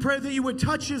 We pray that you would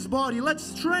touch his body. Let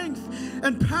strength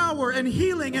and power and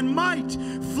healing and might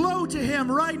flow to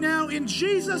him right now in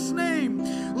Jesus' name.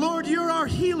 Lord, you're our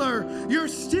healer. You're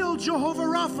still Jehovah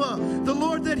Rapha, the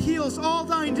Lord that heals all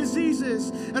thine diseases.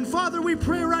 And Father, we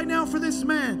pray right now for this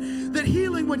man, that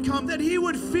healing would come, that he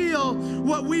would feel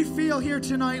what we feel here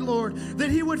tonight, Lord, that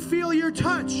he would feel your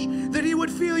touch, that he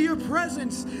would feel your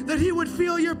presence, that he would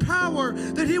feel your power,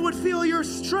 that he would feel your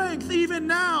strength even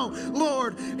now,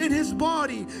 Lord, in his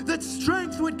body, that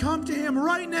strength would come to him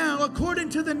right now according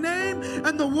to the name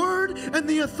and the word and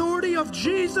the authority of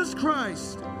Jesus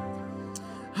Christ.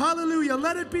 Hallelujah.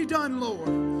 Let it be done, Lord,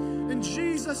 in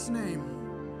Jesus' name.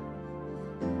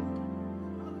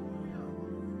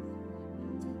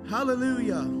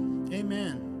 Hallelujah.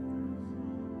 Amen.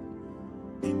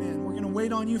 Amen. We're going to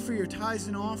wait on you for your tithes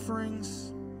and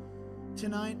offerings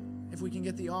tonight. If we can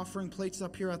get the offering plates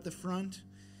up here at the front.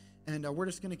 And we're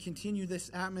just going to continue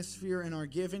this atmosphere in our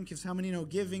giving, because how many know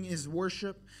giving is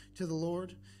worship to the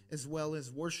Lord? as well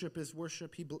as worship is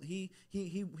worship.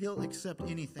 He'll accept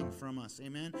anything from us,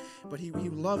 amen. But he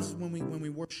loves when we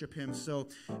worship him. So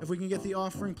if we can get the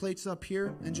offering plates up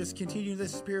here and just continue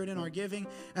this spirit in our giving.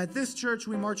 At this church,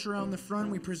 we march around the front.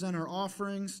 We present our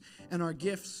offerings and our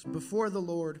gifts before the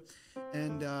Lord.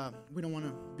 And we don't want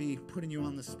to be putting you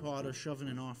on the spot or shoving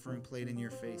an offering plate in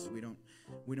your face.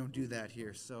 We don't do that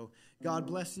here. So God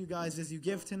bless you guys as you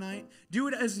give tonight. Do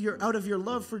it as out of your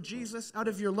love for Jesus, out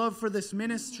of your love for this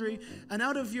ministry, and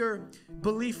out of your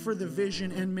belief for the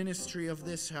vision and ministry of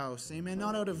this house. Amen.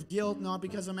 Not out of guilt, not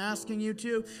because I'm asking you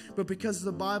to, but because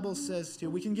the Bible says to.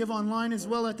 We can give online as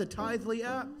well at the Tithely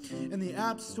app, in the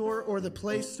App Store or the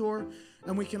Play Store.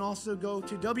 And we can also go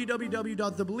to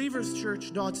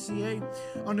www.thebelieverschurch.ca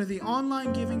under the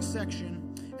online giving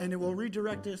section, and it will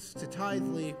redirect us to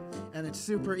Tithely. And it's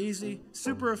super easy,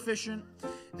 super efficient.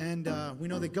 And we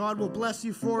know that God will bless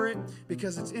you for it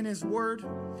because it's in His Word,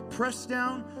 pressed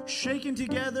down, shaken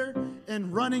together,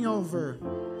 and running over.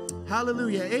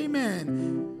 Hallelujah.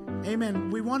 Amen. Amen.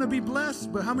 We want to be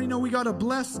blessed, but how many know we got to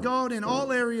bless God in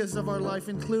all areas of our life,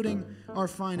 including our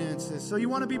finances? So you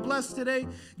want to be blessed today?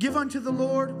 Give unto the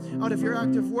Lord out of your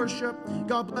act of worship.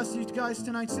 God bless you guys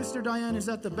tonight. Sister Diane is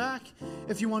at the back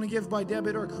if you want to give by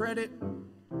debit or credit.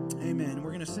 Amen. We're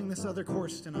going to sing this other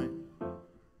chorus tonight.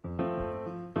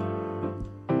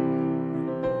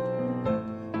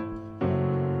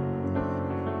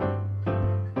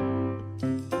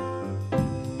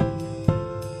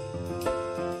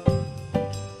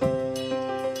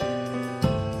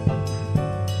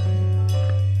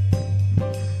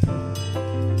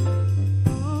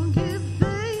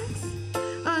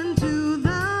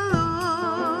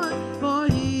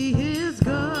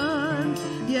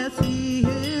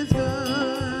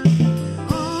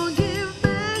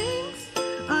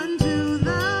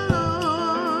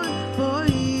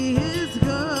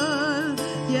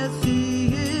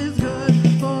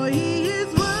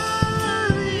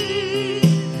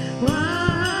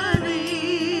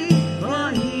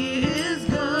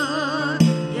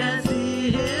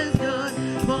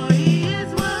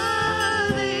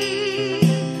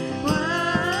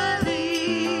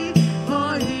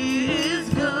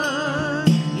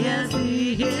 Yes,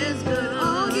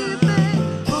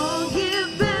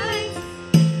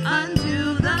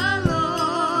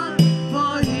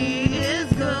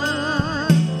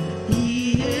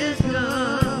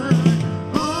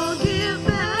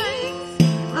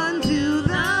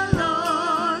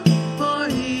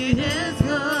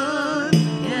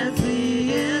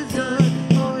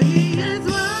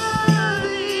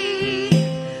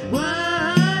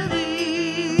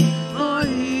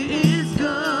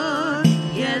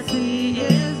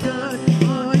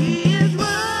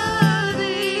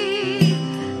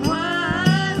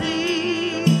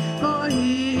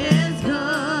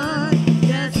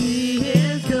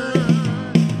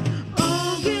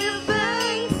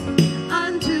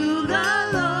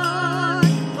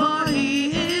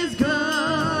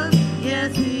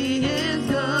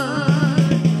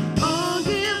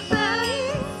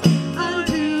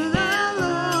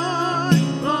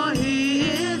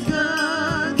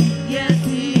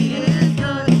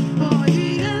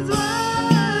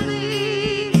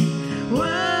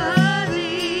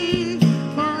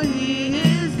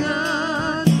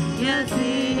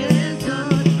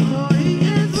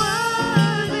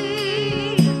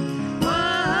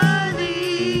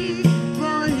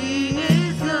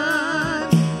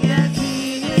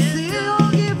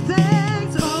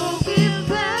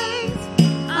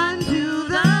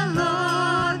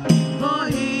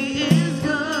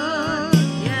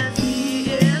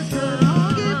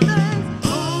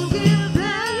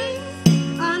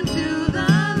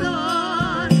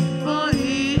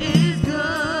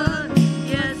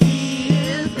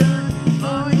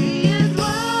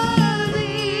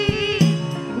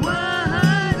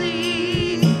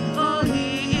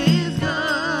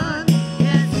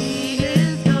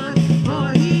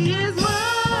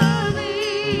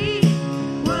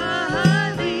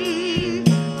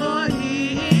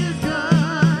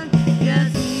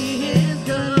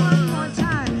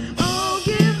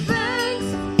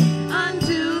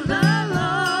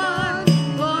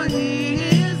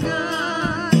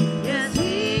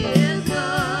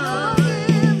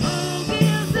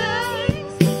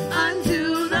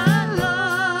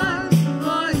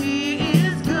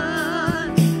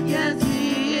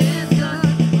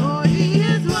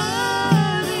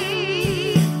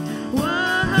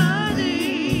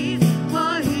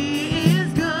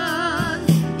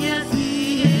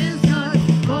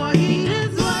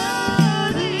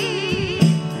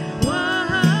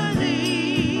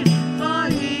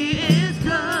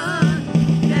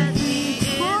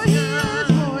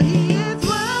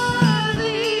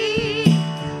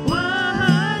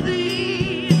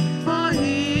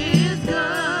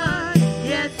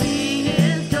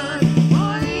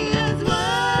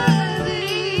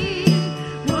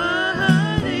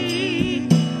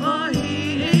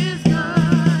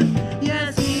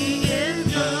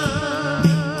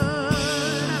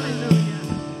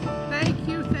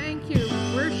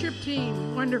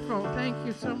 Thank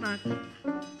you so much. Do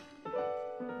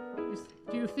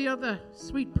you feel the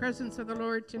sweet presence of the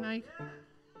Lord tonight?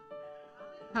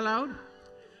 Hello?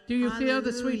 Do you feel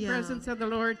the sweet presence of the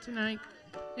Lord tonight?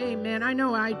 Amen. I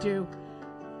know I do.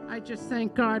 I just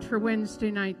thank God for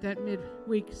Wednesday night, that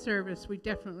midweek service. We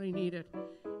definitely need it.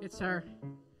 It's our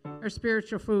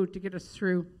spiritual food to get us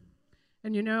through.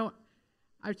 And you know,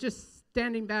 I was just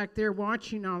standing back there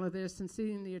watching all of this and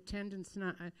seeing the attendance.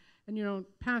 And you know,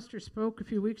 Pastor spoke a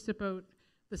few weeks about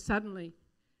the suddenly.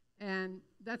 And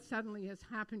that suddenly has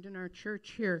happened in our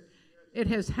church here. It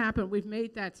has happened. We've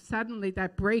made that suddenly,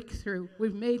 that breakthrough.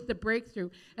 We've made the breakthrough.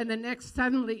 And the next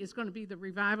suddenly is going to be the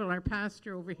revival. Our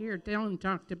pastor over here, Dylan,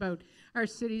 talked about our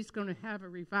city's going to have a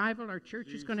revival. Our church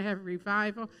is going to have a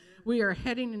revival. We are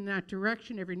heading in that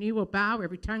direction. Every knee will bow,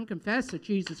 every tongue confess that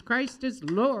Jesus Christ is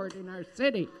Lord in our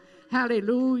city.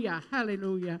 Hallelujah,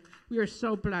 hallelujah. We are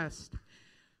so blessed.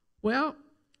 Well,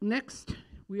 next,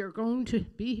 we are going to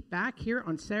be back here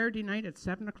on Saturday night at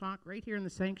 7 o'clock, right here in the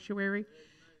sanctuary.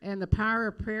 And the power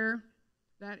of prayer,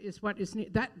 that is what is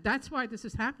that's why this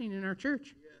is happening in our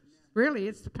church. Yes. Really,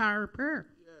 it's the power of prayer.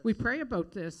 Yes. We pray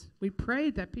about this. We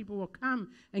pray that people will come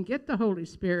and get the Holy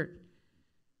Spirit.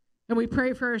 And we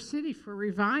pray for our city for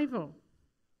revival.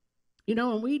 You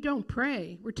know, when we don't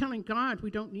pray, we're telling God we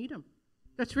don't need him.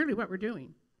 That's really what we're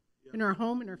doing. Yep. In our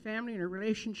home, in our family, in our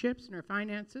relationships, in our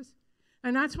finances.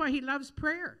 And that's why he loves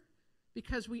prayer.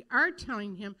 Because we are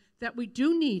telling him that we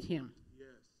do need him.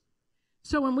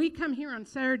 So when we come here on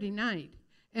Saturday night,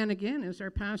 and again, as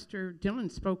our pastor Dylan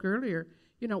spoke earlier,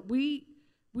 you know, we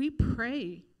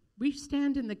pray, we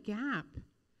stand in the gap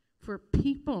for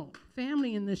people,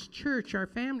 family in this church, our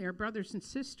family, our brothers and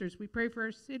sisters. We pray for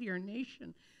our city, our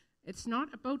nation. It's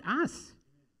not about us.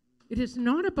 It is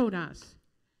not about us.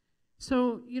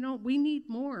 So, you know, we need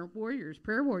more warriors,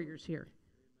 prayer warriors here.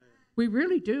 We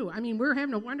really do. I mean, we're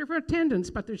having a wonderful attendance,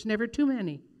 but there's never too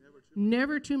many.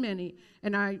 Never too many.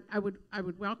 And I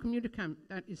would welcome you to come.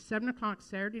 That is 7 o'clock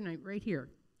Saturday night, right here.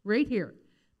 Right here.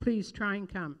 Please try and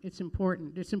come. It's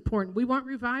important. It's important. We want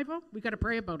revival. We got to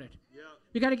pray about it. Yeah.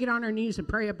 We got to get on our knees and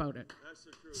pray about it. That's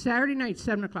the truth. Saturday night,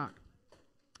 7 o'clock.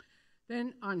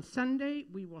 Then on Sunday,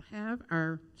 we will have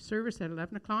our service at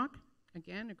 11 o'clock.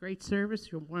 Again, a great service.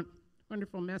 A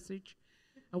wonderful message.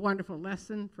 A wonderful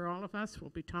lesson for all of us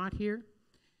will be taught here.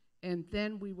 And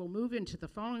then we will move into the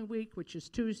following week, which is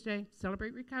Tuesday,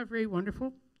 Celebrate Recovery,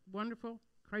 wonderful, wonderful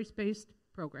Christ-based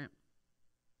program.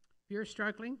 If you're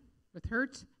struggling with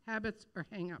hurts, habits, or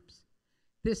hang-ups,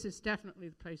 this is definitely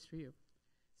the place for you.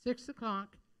 6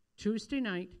 o'clock, Tuesday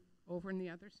night, over in the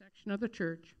other section of the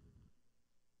church.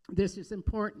 This is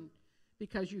important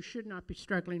because you should not be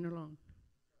struggling alone.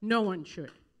 No one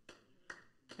should.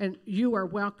 And you are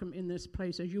welcome in this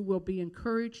place, as you will be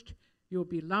encouraged, you will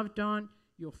be loved on,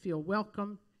 you'll feel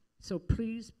welcome. So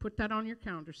please put that on your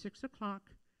calendar, 6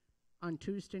 o'clock on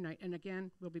Tuesday night. And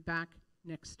again, we'll be back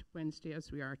next Wednesday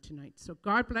as we are tonight. So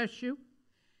God bless you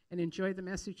and enjoy the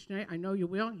message tonight. I know you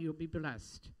will. You'll be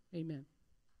blessed. Amen.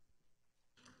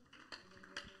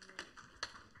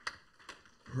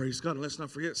 Praise God. And let's not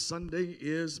forget, Sunday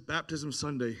is Baptism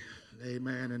Sunday.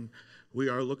 Amen. And we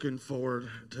are looking forward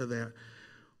to that.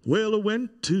 Well, I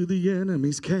went to the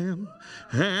enemy's camp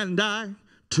and I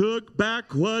took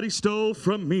back what he stole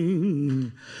from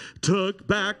me. Took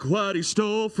back what he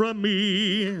stole from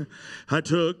me. I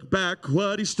took back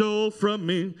what he stole from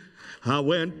me. I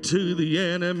went to the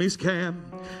enemy's camp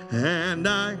and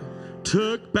I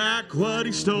took back what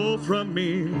he stole from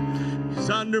me. He's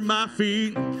under my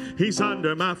feet. He's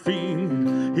under my feet.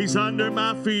 He's under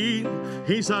my feet.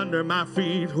 He's under my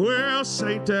feet. Well,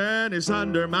 Satan is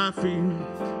under my feet.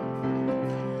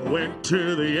 Went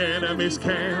to the enemy's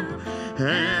camp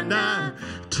and I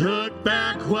took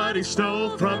back what he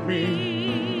stole from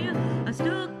me. I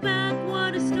took back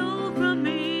what he stole from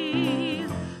me.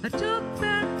 I took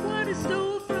back what he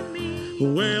stole from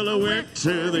me. Well, I went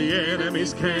to the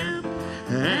enemy's camp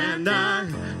and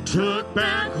I took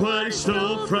back what he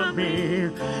stole from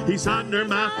me. He's under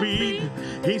my feet.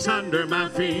 He's under my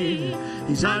feet.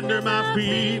 He's under my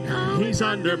feet. He's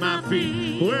under my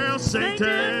feet. Well,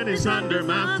 Satan is under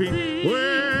my feet.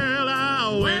 Well,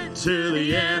 I went to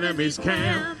the enemy's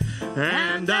camp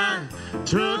and I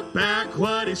took back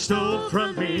what he stole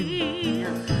from me.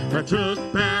 I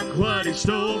took back what he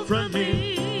stole from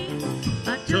me.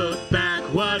 I took back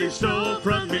what he stole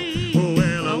from me.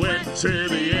 Well, I went to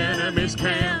the enemy's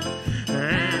camp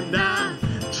and I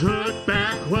took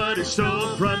back what he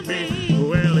stole from me.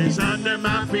 Well, he's under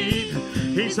my feet.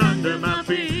 He's under my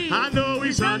feet. I know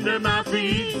he's under my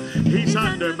feet. He's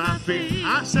under my feet.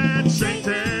 I said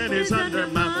Satan is under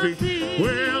my feet.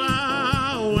 Well,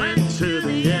 I went to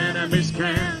the enemy.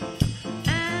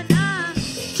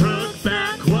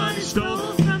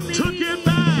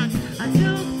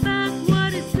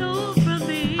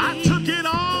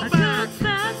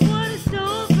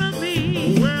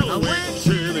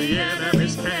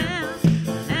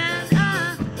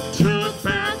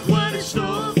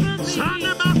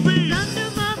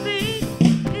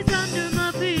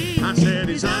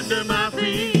 under my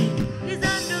feet. He's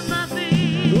under my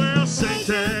feet. Well,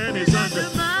 Satan is under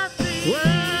my feet.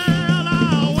 Well,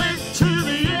 I went to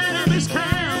the enemy's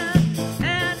camp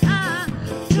And I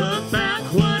took back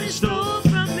what he stole.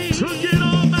 from me. Took it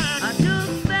all back. I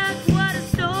took back what he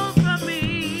stole from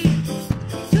me.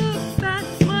 Took back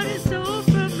what he stole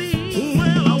from me.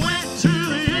 Well, I went to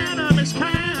the enemy's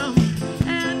camp.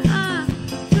 And I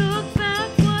took back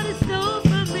what he stole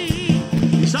from me.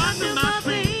 He's under my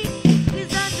feet.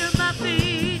 He's under my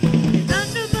feet. He's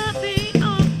under my feet.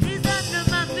 Oh, he's under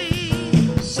my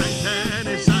feet. Satan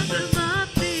is He's under. under my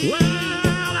feet.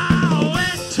 Well, I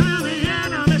went to the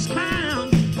enemy's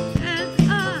camp. And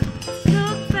I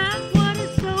took back what he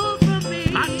stole from me.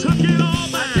 I took it all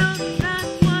I back. took back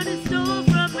what he stole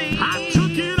from me. I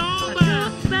took it all I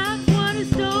back. took back what he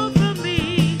stole from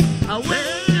me. I went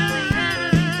to the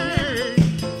enemy's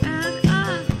camp, and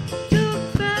I took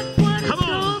back what he Come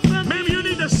stole on. from me. Maybe you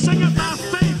need to sing it by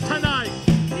faith tonight.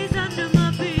 He's under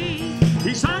my feet.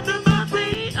 He's under my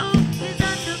feet. Oh, he's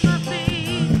under my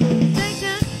feet.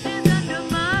 Satan is under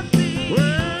my feet.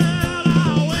 Well,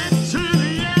 I went to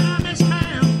the enemy's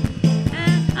camp.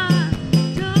 And I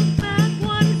took back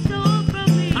what he stole from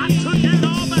me. I took it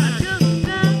all back. Took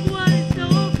back what he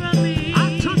stole from me.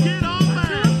 I took it all back.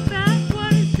 Took back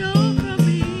what he stole from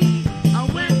me. I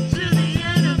went to the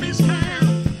enemy's camp,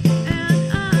 and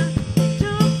I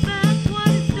took back what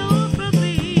he stole from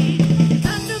me. He's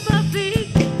under my feet.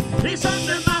 He's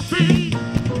under my feet.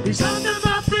 He's under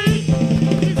my feet.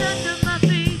 He's under my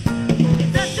feet.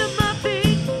 He's under my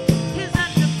feet. He's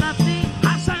under my feet.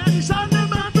 I said he's under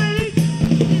my feet.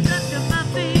 He's under my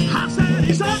feet. I said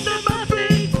he's under my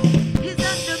feet. He's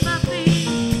under my feet.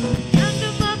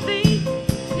 Under my feet.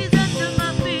 He's under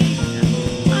my feet.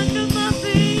 Under my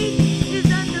feet.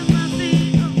 He's under my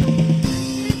feet.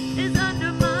 He's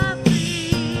under my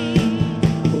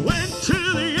feet. Went to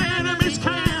the enemy's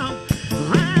camp.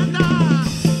 And I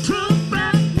took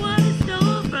back. What he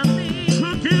stole from me.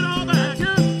 Took it all back.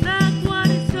 Took back what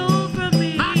he stole from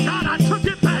me. My God, I took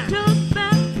it back. Took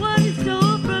back what he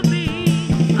stole from me.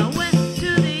 I went to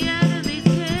the enemy's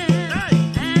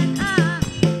camp, and I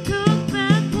took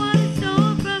back what he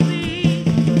stole from me.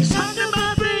 He's under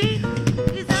my feet.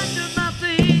 He's under my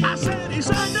feet. I said he's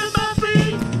under my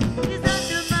feet. He's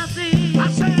under my feet. I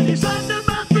said he's under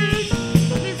my feet.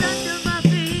 He's under my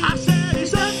feet. I said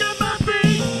he's under my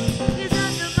feet. He's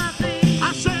under my feet.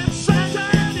 I said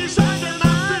Satan is under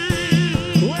my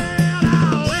feet. Well,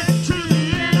 I went to the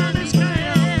enemy's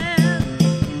camp.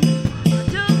 I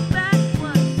took back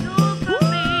what he stole from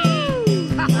me.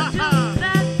 I took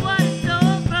back what he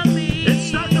stole from me. It's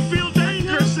starting to feel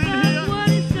dangerous in Took back here. what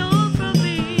he stole from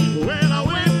me. Well, I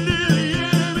went to the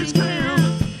enemy's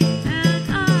camp. And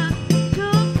I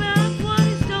took back what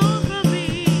he stole from me.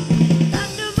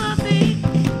 Under my feet.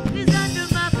 He's under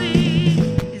my feet.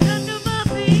 He's under my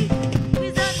feet.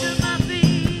 He's under my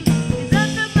feet. He's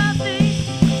under my feet.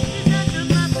 He's under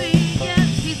my feet. Yes,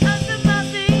 he's under my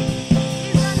feet.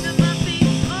 He's under my feet.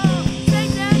 Oh,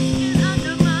 Satan is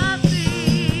under my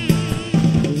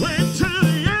feet. Went to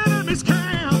the enemy's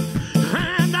camp.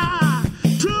 And I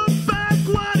took back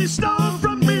what he stole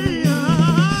from me.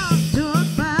 Took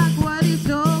back what he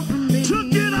stole from me.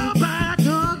 Took it all back.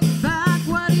 Took back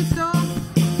what he stole.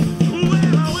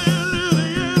 Well, I went to the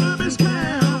enemy's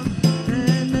camp.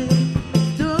 And they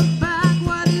took back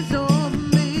what he stole from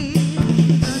me.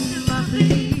 Under my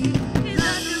feet. He's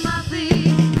under my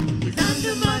feet. He's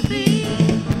under my feet.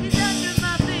 He's under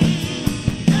my feet.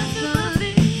 He's under my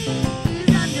feet.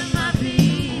 He's under my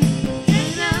feet.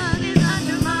 Satan is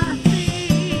under my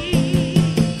feet.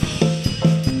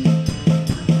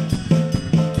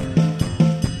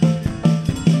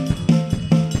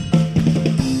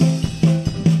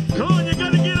 Come on, you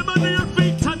gotta get him under your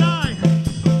feet tonight.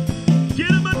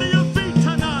 Get him under your feet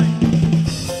tonight.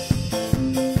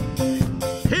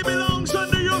 He belongs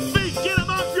under your feet. Get him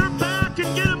off your back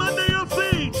and get him under your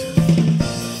feet.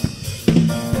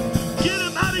 Get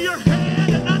him out of your head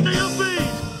and under your feet.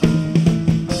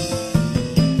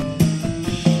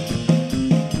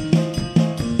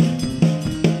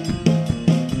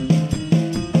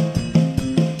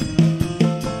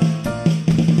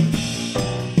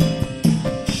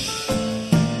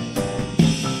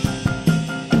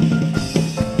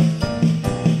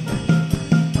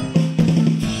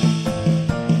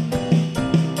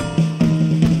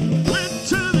 Went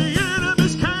to the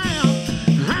enemy's camp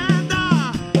and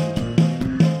I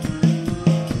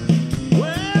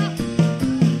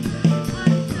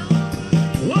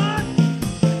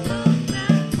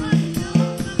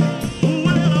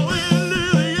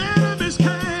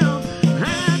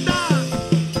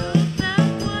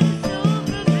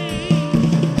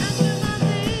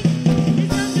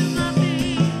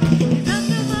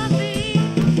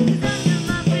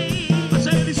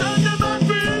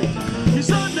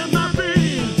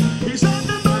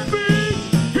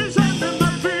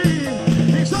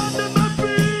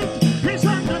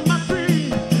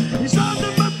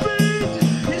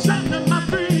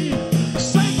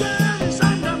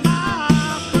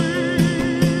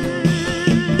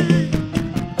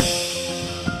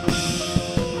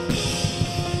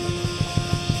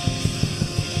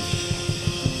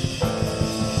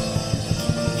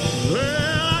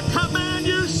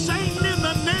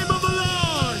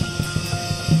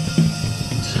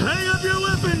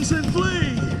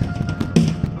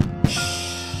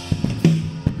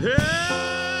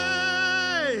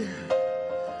Hey!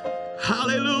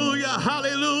 Hallelujah,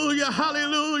 hallelujah,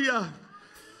 hallelujah.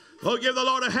 Oh, give the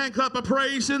Lord a hand clap of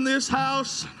praise in this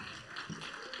house.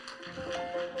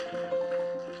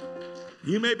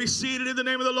 You may be seated in the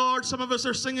name of the Lord. Some of us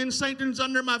are singing, Satan's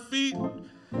under my feet.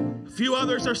 A few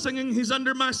others are singing, he's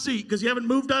under my seat, because you haven't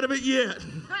moved out of it yet.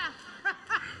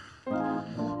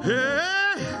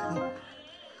 Hey!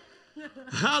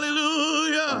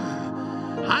 Hallelujah.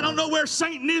 I don't know where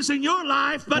Satan is in your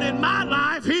life, but in my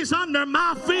life, he's under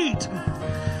my feet.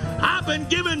 I've been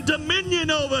given dominion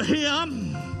over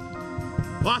him.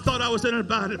 Well, I thought I was in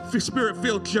a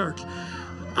spirit-filled church.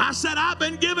 I said, I've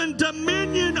been given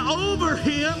dominion over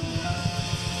him.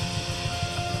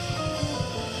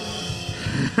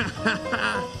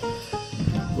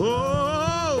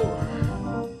 Oh,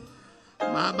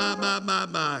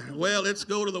 my. Well, let's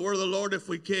go to the word of the Lord if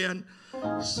we can.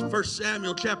 1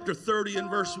 Samuel chapter 30 and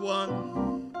verse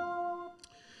 1.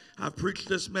 I've preached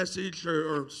this message,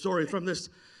 from this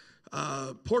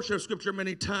portion of scripture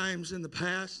many times in the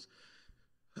past.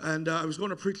 And I was going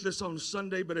to preach this on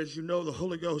Sunday, but as you know, the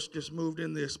Holy Ghost just moved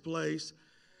in this place,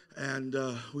 and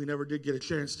we never did get a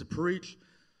chance to preach.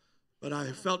 But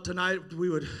I felt tonight we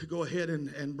would go ahead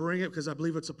and bring it, because I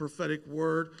believe it's a prophetic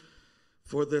word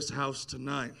for this house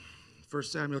tonight. 1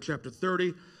 Samuel chapter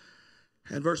 30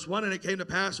 and verse 1, and it came to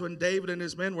pass when David and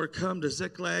his men were come to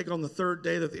Ziklag on the third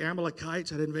day that the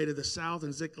Amalekites had invaded the south,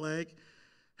 and Ziklag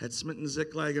had smitten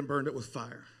Ziklag and burned it with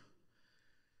fire.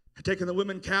 Had taken the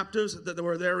women captives that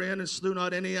were therein, and slew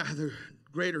not any, either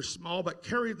great or small, but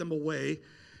carried them away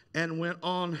and went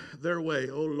on their way.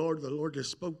 Oh Lord, the Lord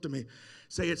just spoke to me.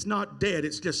 Say, it's not dead,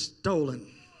 it's just stolen.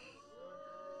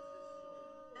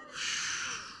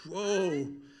 Whoa,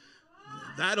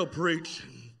 that'll preach.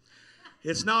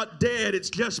 It's not dead,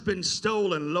 it's just been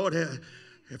stolen. Lord,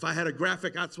 if I had a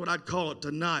graphic, that's what I'd call it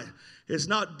tonight. It's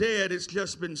not dead, it's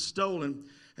just been stolen.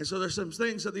 And so there's some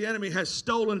things that the enemy has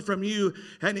stolen from you,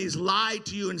 and he's lied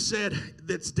to you and said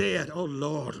that's dead. Oh,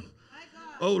 Lord.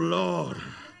 Oh, Lord.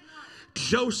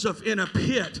 Joseph in a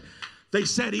pit. They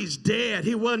said he's dead.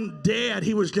 He wasn't dead.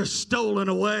 He was just stolen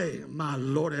away. My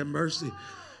Lord have mercy.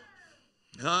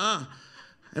 And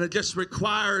it just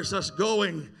requires us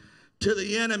going to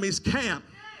the enemy's camp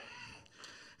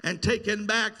and taking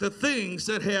back the things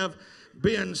that have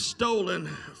been stolen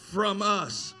from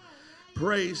us.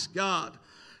 Praise God.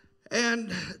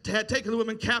 And had taken the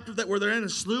women captive that were therein,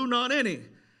 and slew not any,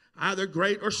 either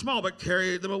great or small, but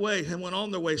carried them away and went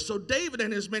on their way. So David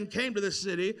and his men came to the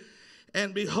city,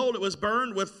 and behold, it was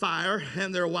burned with fire,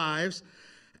 and their wives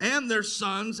and their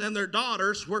sons and their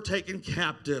daughters were taken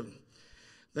captive.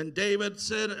 Then David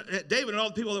and all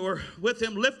the people that were with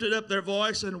him lifted up their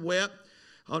voice and wept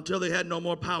until they had no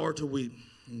more power to weep.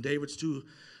 And David's two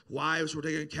wives were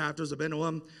taken captives,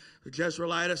 Abinoam the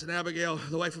Jezreelitess, and Abigail,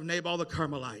 the wife of Nabal the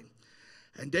Carmelite.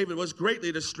 And David was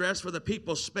greatly distressed, for the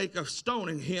people spake of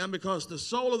stoning him, because the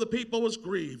soul of the people was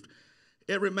grieved,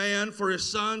 every man for his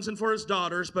sons and for his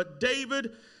daughters. But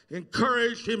David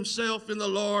encouraged himself in the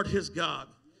Lord his God.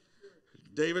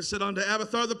 David said unto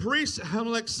Abiathar the priest,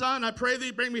 Ahimelech's son, I pray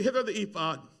thee, bring me hither the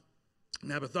ephod.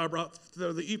 And Abiathar brought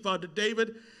the ephod to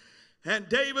David. And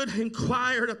David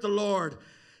inquired of the Lord,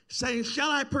 saying, shall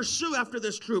I pursue after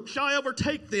this troop? Shall I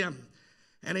overtake them?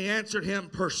 And he answered him,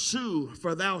 pursue,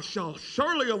 for thou shalt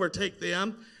surely overtake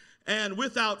them, and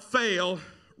without fail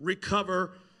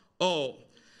recover all.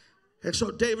 And so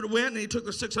David went, and he took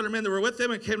the 600 men that were with him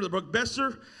and came to the brook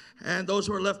Besser, and those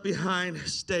who were left behind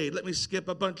stayed. Let me skip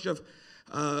a bunch of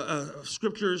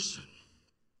scriptures,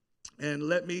 and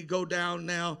let me go down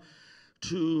now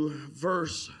to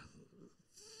verse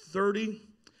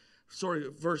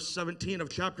 17 of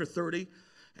chapter 30.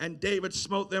 And David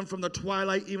smote them from the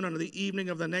twilight even unto the evening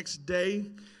of the next day.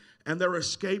 And there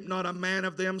escaped not a man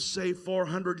of them, save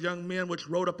 400 young men, which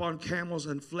rode upon camels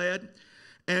and fled.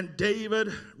 And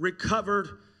David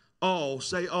recovered all.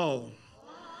 Say all.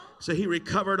 Say he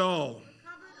recovered all.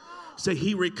 Say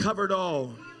he recovered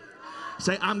all.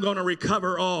 Say I'm going to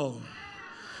recover all.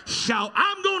 Shout,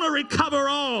 I'm going to recover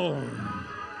all.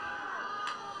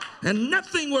 And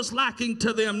nothing was lacking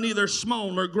to them, neither small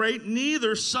nor great,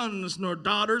 neither sons nor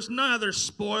daughters, neither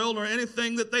spoil nor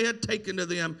anything that they had taken to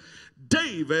them.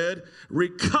 David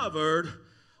recovered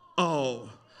all.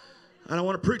 And I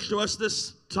want to preach to us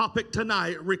this topic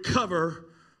tonight, recover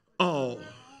all.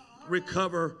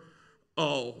 Recover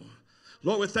all.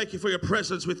 Lord, we thank you for your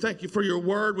presence. We thank you for your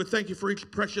word. We thank you for each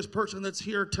precious person that's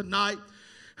here tonight.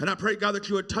 And I pray, God, that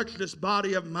you would touch this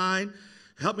body of mine.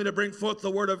 Help me to bring forth the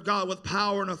word of God with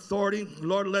power and authority.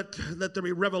 Lord, let there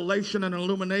be revelation and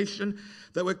illumination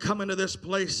that would come into this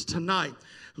place tonight.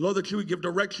 Lord, that you would give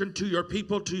direction to your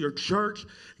people, to your church.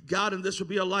 God, and this would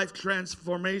be a life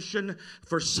transformation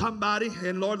for somebody.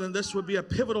 And Lord, and this would be a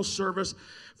pivotal service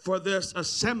for this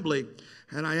assembly.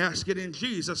 And I ask it in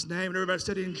Jesus' name. And everybody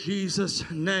said, in Jesus'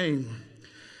 name.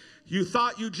 You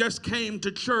thought you just came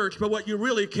to church, but what you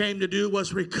really came to do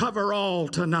was recover all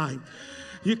tonight.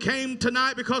 You came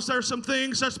tonight because there's some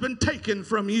things that's been taken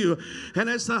from you. And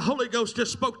as the Holy Ghost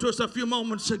just spoke to us a few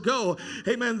moments ago,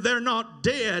 amen, they're not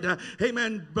dead.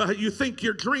 Amen, but you think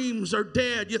your dreams are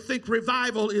dead. You think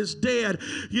revival is dead.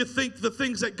 You think the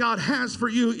things that God has for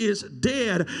you is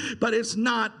dead, but it's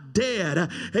not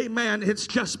dead. Amen, it's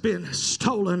just been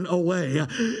stolen away.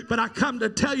 But I come to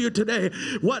tell you today,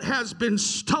 what has been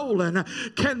stolen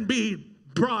can be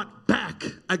brought back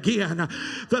again.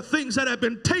 The things that have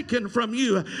been taken from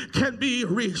you can be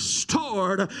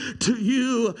restored to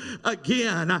you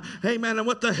again. Amen. And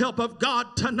with the help of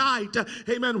God tonight,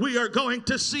 amen, we are going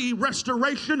to see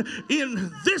restoration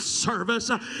in this service.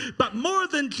 But more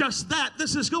than just that,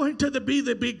 this is going to be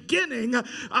the beginning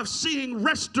of seeing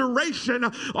restoration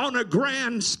on a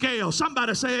grand scale.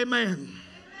 Somebody say amen.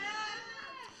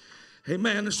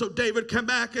 Amen. And so David came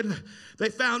back and they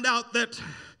found out that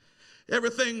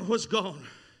everything was gone.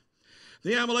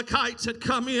 The Amalekites had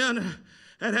come in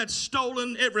and had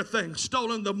stolen everything.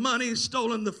 Stolen the money,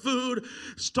 stolen the food,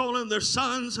 stolen their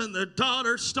sons and their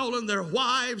daughters, stolen their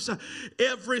wives.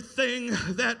 Everything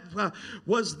that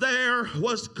was there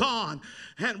was gone.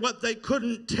 And what they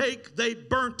couldn't take, they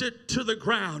burnt it to the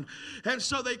ground. And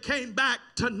so they came back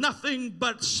to nothing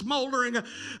but smoldering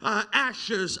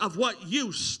ashes of what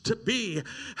used to be.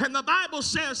 And the Bible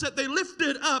says that they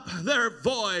lifted up their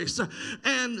voice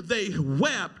and they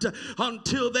wept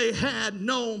until they had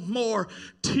no more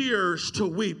tears to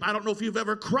weep. I don't know if you've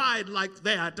ever cried like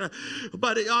that,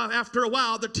 but after a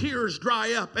while the tears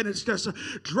dry up and it's just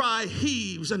dry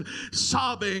heaves and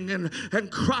sobbing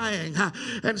and crying.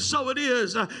 And so it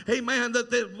is, amen,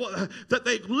 that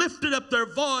they lifted up their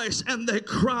voice and they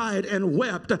cried and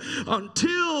wept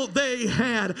until they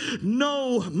had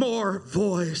no more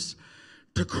voice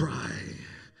to cry.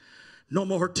 No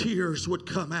more tears would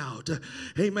come out.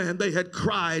 Amen. They had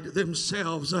cried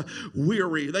themselves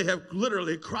weary. They have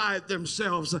literally cried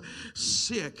themselves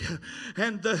sick.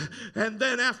 And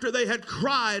then after they had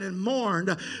cried and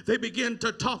mourned, they began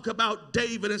to talk about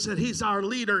David and said, he's our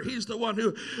leader. He's the one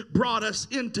who brought us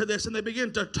into this. And they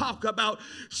began to talk about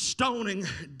stoning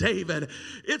David.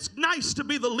 It's nice to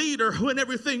be the leader when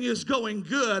everything is going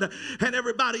good and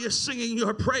everybody is singing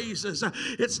your praises.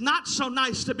 It's not so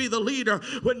nice to be the leader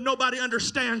when nobody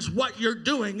understands what you're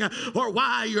doing or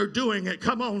why you're doing it.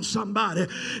 Come on, somebody.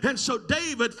 And so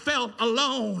David felt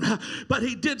alone, but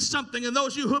he did something. And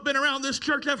those of you who have been around this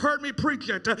church have heard me preach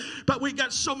it, but we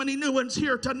got so many new ones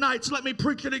here tonight, so let me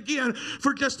preach it again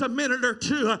for just a minute or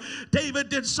two. David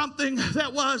did something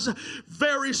that was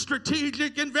very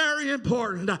strategic and very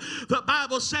important. The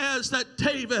Bible says that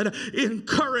David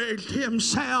encouraged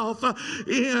himself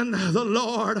in the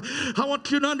Lord. I want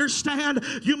you to understand,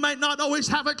 you might not always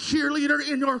have a cheerleader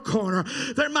in your corner.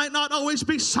 There might not always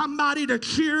be somebody to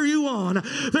cheer you on.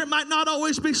 There might not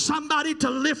always be somebody to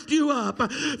lift you up.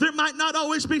 There might not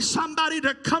always be somebody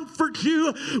to comfort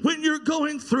you when you're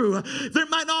going through. There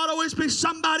might not always be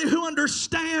somebody who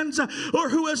understands or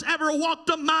who has ever walked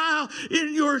a mile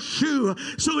in your shoe.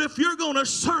 So if you're going to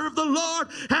serve the Lord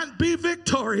and be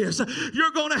victorious,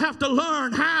 you're going to have to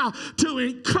learn how to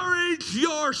encourage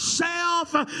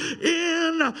yourself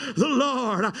in the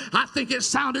Lord. I think it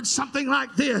sounded something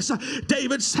like this.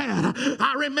 David said,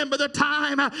 I remember the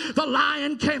time the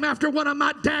lion came after one of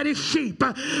my daddy's sheep,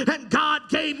 and God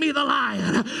gave me the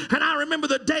lion. And I remember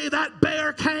the day that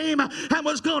bear came and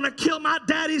was going to kill my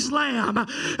daddy's lamb,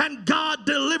 and God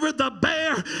delivered the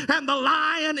bear and the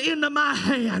lion into my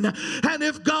hand. And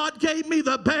if God gave me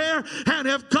the bear and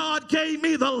if God gave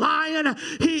me the lion,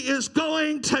 he is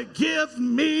going to give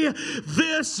me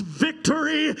this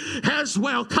victory as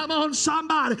well. Come on,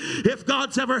 somebody. If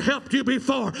God's ever helped you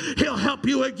before, he'll help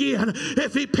you again.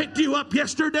 If he picked you up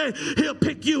yesterday, he'll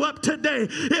pick you up today.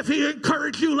 If he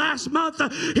encouraged you last month,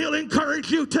 he'll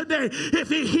encourage you today. If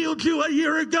he healed you a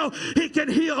year ago, he can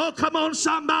heal. Oh, come on,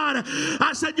 somebody.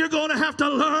 I said you're going to have to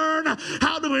learn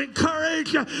how to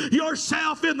encourage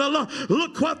yourself in the Lord.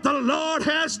 Look what the Lord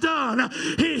has done.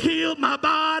 He healed my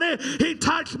body. He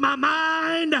touched my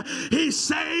mind. He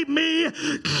saved me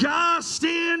just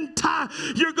in time.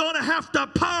 You're going to have to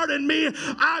pardon me.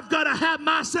 I've got to have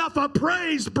myself a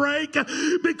praise break,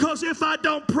 because if I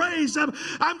don't praise him,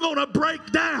 I'm going to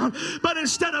break down. But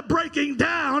instead of breaking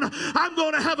down, I'm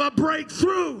going to have a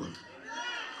breakthrough.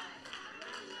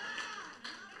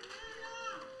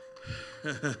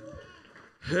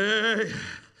 Hey,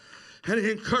 and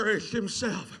he encouraged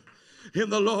himself in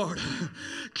the Lord.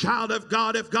 Child of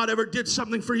God, if God ever did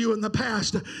something for you in the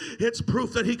past, it's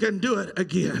proof that he can do it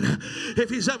again. If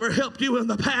he's ever helped you in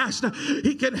the past,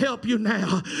 he can help you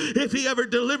now. If he ever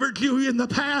delivered you in the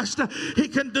past, he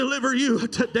can deliver you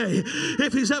today.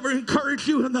 If he's ever encouraged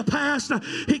you in the past,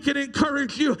 he can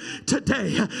encourage you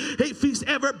today. If he's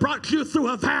ever brought you through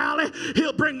a valley,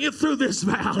 he'll bring you through this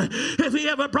valley. If he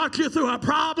ever brought you through a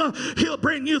problem, he'll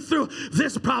bring you through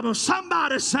this problem.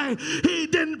 Somebody say, he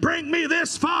didn't bring me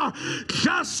this far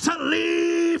just to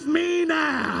leave me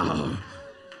now.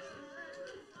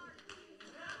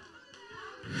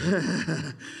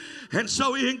 And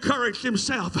so he encouraged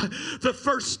himself. The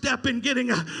first step in getting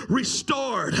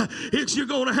restored is you're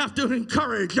going to have to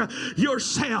encourage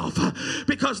yourself.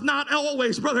 Because not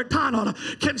always, Brother Donald,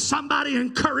 can somebody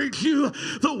encourage you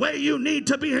the way you need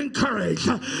to be encouraged.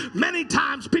 Many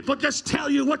times people just tell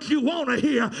you what you want to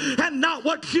hear and not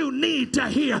what you need to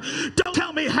hear. Don't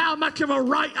tell me how much of a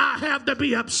right I have to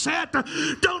be upset.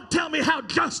 Don't tell me how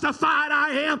justified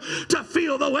I am to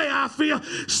feel the way I feel.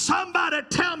 Somebody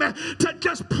tell me to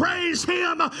just pray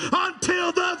him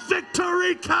until the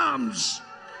victory comes.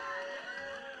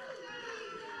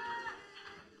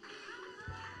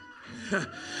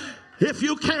 If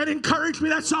you can't encourage me,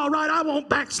 that's all right. I won't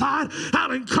backslide. I'll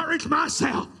encourage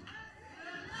myself.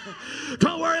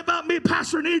 Don't worry about me,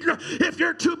 Pastor Nidra. If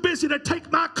you're too busy to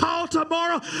take my call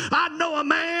tomorrow, I know a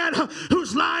man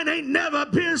whose line ain't never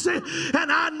busy,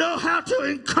 and I know how to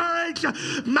encourage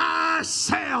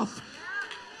myself.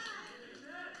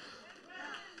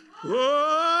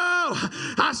 Whoa!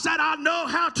 I said I know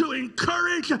how to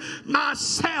encourage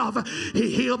myself.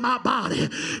 He healed my body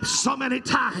so many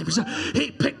times. He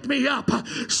picked me up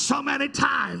so many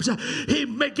times. He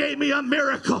gave me a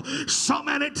miracle so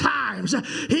many times.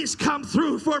 He's come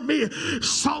through for me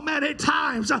so many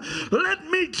times. Let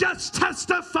me just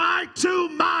testify to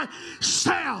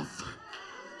myself.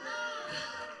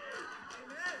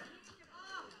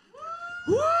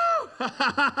 Woo!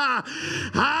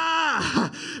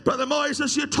 Brother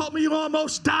Moises, you told me you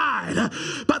almost died,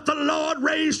 but the Lord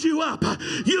raised you up.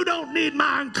 You don't need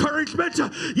my encouragement.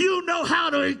 You know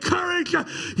how to encourage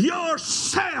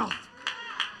yourself.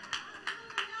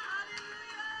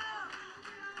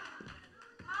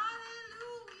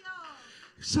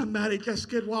 Somebody just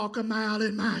could walk a mile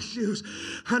in my shoes.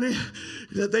 Honey,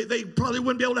 they probably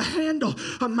wouldn't be able to handle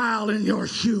a mile in your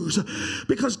shoes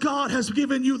because God has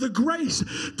given you the grace.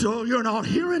 You're not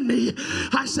hearing me.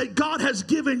 I say God has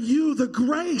given you the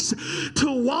grace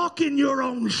to walk in your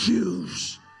own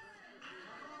shoes.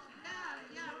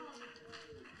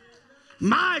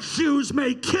 My shoes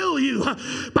may kill you,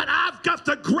 but I've got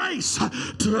the grace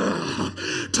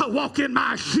to walk in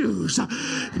my shoes.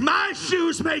 My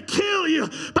shoes may kill you,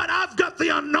 but I've got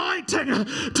the anointing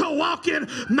to walk in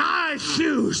my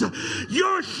shoes.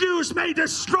 Your shoes may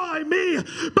destroy me,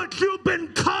 but you've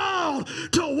been called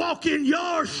to walk in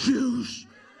your shoes.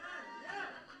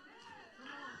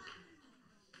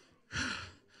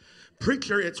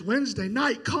 Preacher, it's Wednesday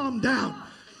night. Calm down.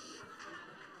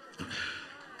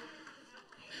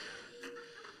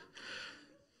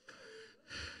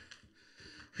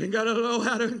 You got to know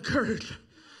how to encourage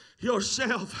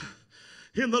yourself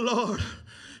in the Lord.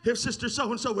 If Sister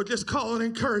so-and-so would just call and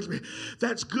encourage me,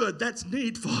 that's good, that's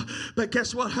needful. But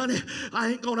guess what, honey? I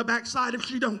ain't going to backslide if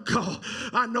she don't call.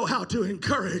 I know how to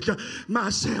encourage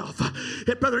myself.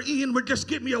 If Brother Ian would just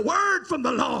give me a word from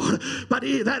the Lord, but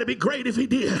that'd be great if he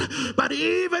did. But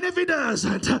even if he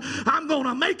doesn't, I'm going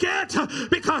to make it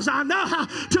because I know how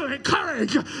to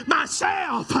encourage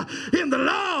myself in the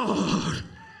Lord.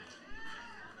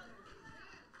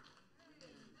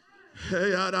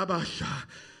 Well,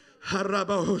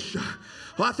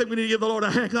 I think we need to give the Lord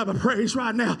a hand clap of praise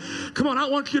right now. Come on, I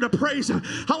want you to praise him.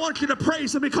 I want you to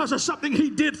praise him because of something he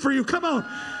did for you. Come on.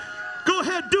 Go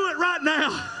ahead, do it right now.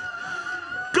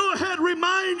 Go ahead,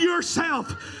 remind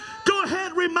yourself. Go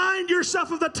ahead, remind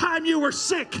yourself of the time you were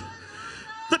sick.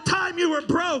 The time you were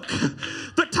broke.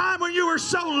 The time when you were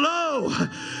so low.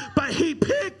 But he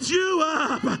picked you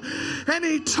up and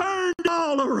he turned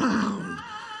all around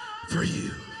for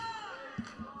you.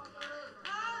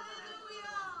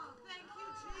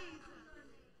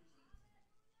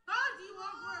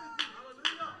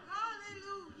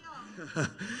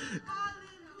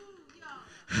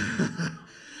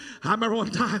 I remember one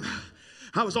time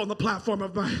I was on the platform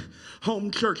of my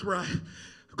home church where I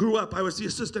grew up. I was the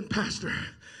assistant pastor,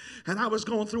 and I was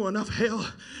going through enough hell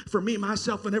for me,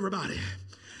 myself, and everybody.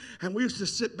 And we used to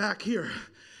sit back here.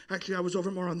 Actually, I was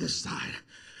over more on this side.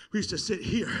 We used to sit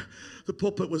here. The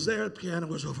pulpit was there, the piano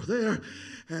was over there,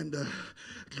 and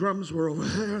drums were over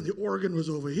there, and the organ was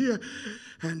over here,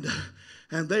 and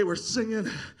they were singing.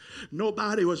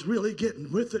 Nobody was really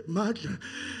getting with it much.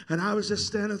 And I was just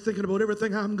standing thinking about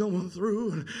everything I'm going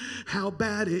through and how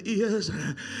bad it is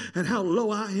and how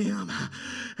low I am.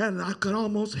 And I could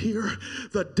almost hear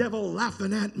the devil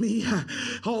laughing at me.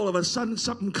 All of a sudden,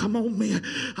 something come on me.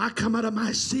 I come out of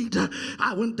my seat.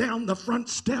 I went down the front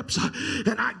steps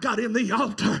and I got in the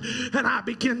altar and I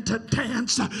began to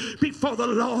dance before the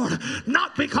Lord.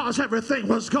 Not because everything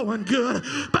was going good,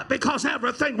 but because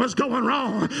everything was going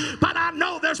wrong. But I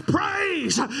know there's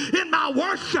praise in my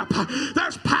worship.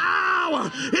 There's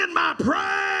power in my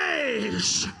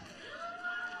praise.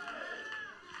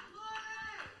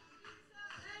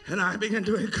 And I began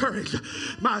to encourage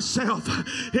myself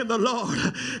in the Lord.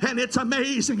 And it's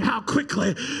amazing how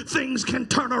quickly things can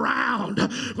turn around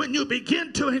when you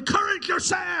begin to encourage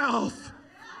yourself.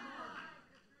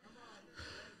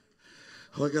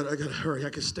 Oh, I gotta hurry. I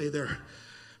can stay there,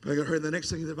 but I gotta hurry. The next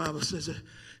thing the Bible says that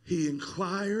he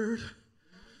inquired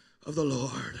of the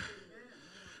Lord.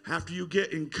 After you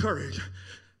get encouraged,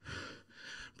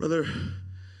 brother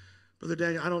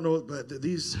Daniel, I don't know, but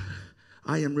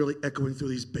I am really echoing through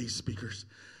these bass speakers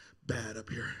bad up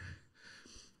here.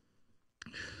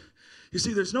 You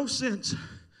see, there's no sense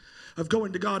of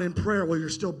going to God in prayer while you're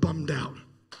still bummed out.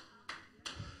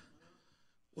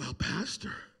 Well,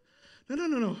 Pastor,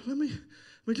 no. Let me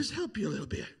just help you a little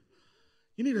bit.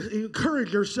 You need to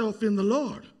encourage yourself in the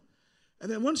Lord. And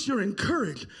then once you're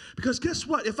encouraged, because guess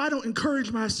what? If I don't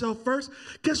encourage myself first,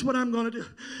 guess what I'm going to do?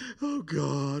 Oh,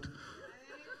 God.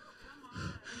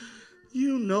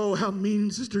 You know how mean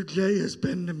Sister J has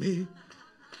been to me.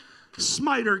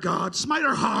 Smite her, God. Smite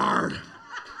her hard.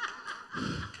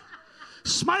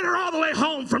 Smite her all the way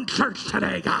home from church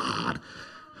today, God.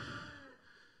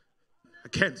 I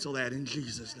cancel that in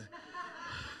Jesus' name.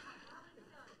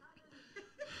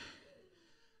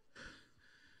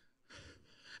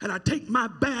 And I take my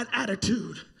bad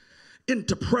attitude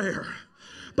into prayer.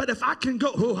 But if I can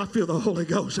go, oh, I feel the Holy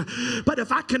Ghost. But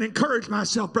if I can encourage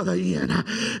myself, Brother Ian,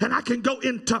 and I can go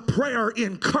into prayer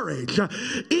encouraged,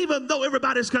 even though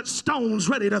everybody's got stones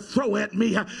ready to throw at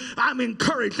me, I'm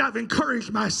encouraged. I've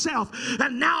encouraged myself.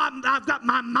 And now I've got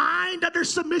my mind under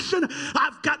submission.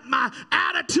 I've got my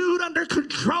attitude under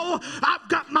control. I've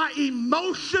got my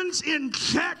emotions in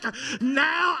check.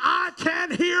 Now I can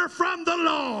hear from the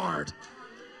Lord.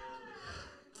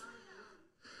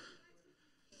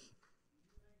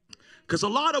 Because a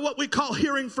lot of what we call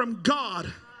hearing from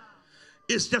God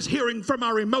is just hearing from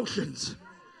our emotions.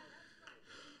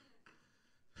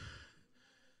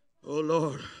 Oh,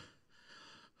 Lord.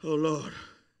 Oh, Lord.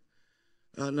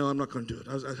 No, I'm not going to do it.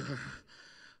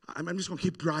 I'm just going to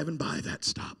keep driving by that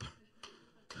stop.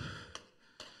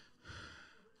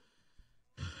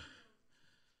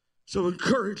 So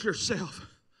encourage yourself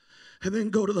and then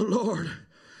go to the Lord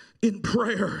in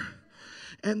prayer.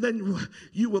 And then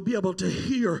you will be able to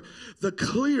hear the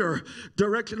clear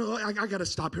direction. Oh, I got to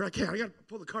stop here. I got to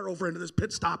pull the car over into this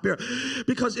pit stop here.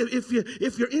 Because if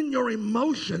you're in your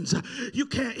emotions, you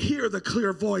can't hear the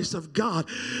clear voice of God.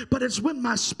 But it's when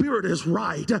my spirit is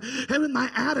right and when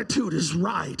my attitude is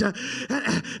right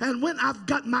and when I've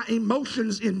got my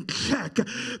emotions in check,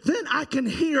 then I can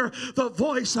hear the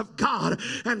voice of God.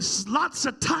 And lots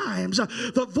of times,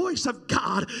 the voice of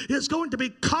God is going to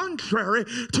be contrary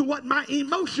to what my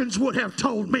emotions would have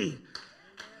told me.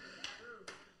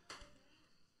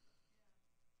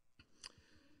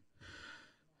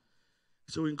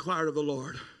 So we inquired of the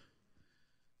Lord.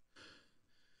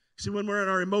 See, when we're in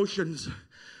our emotions,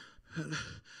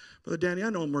 Brother Danny, I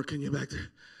know I'm working you back there.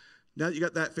 Now that you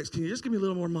got that fixed, can you just give me a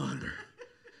little more monitor?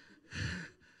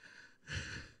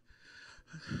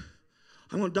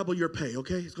 I'm going to double your pay,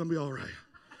 okay? It's going to be all right.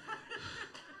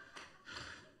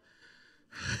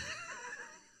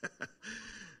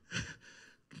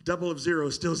 Double of zero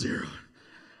is still zero.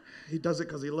 He does it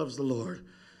because he loves the Lord.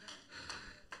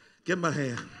 Give him a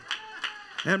hand.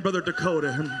 And Brother Dakota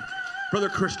and Brother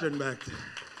Christian back there.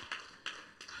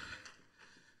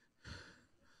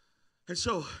 And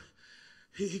so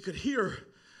he could hear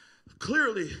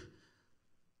clearly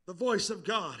the voice of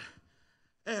God.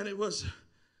 And it was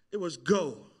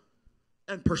go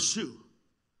and pursue.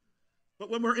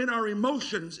 But when we're in our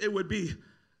emotions, it would be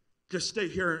just stay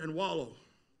here and wallow.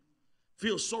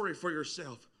 Feel sorry for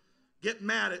yourself. Get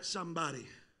mad at somebody.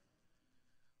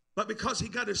 But because he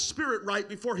got his spirit right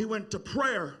before he went to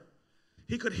prayer,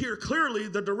 he could hear clearly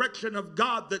the direction of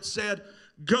God that said,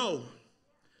 go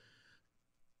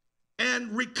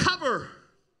and recover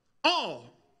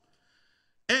all,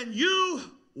 and you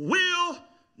will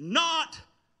not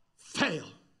fail.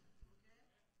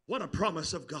 What a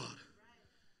promise of God.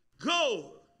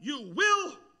 Go, you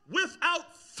will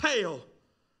without fail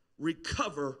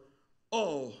recover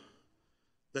all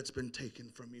that's been taken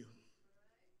from you.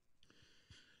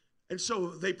 And so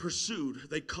they pursued,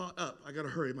 they caught up. I got to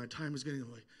hurry, my time is getting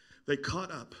away. They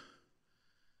caught up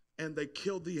and they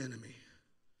killed the enemy.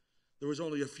 There was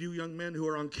only a few young men who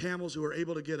were on camels who were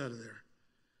able to get out of there.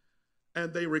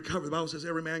 And they recovered. The Bible says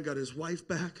every man got his wife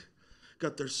back,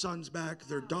 got their sons back,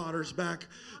 their daughters back,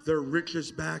 their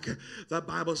riches back. The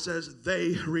Bible says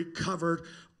they recovered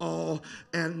all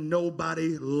and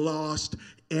nobody lost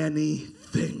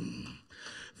anything.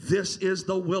 This is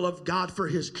the will of God for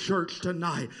his church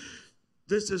tonight.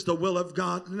 This is the will of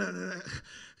God.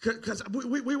 Because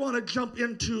we want to jump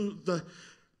into the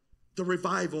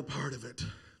revival part of it.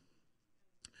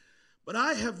 But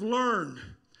I have learned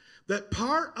that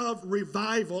part of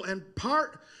revival and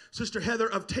part, Sister Heather,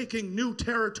 of taking new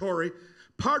territory,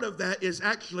 part of that is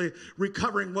actually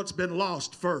recovering what's been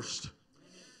lost first.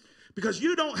 Because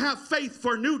you don't have faith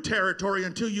for new territory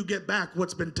until you get back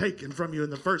what's been taken from you in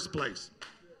the first place.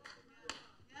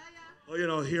 Oh, you're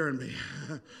not hearing me.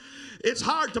 It's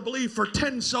hard to believe for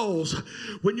 10 souls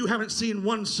when you haven't seen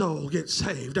one soul get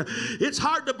saved. It's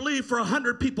hard to believe for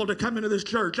 100 people to come into this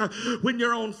church when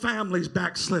your own family's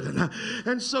backslidden.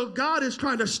 And so God is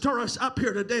trying to stir us up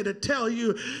here today to tell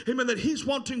you, amen, that he's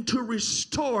wanting to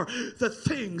restore the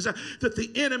things that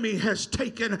the enemy has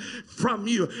taken from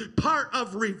you. Part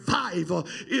of revival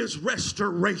is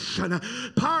restoration.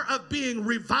 Part of being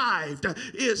revived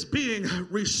is being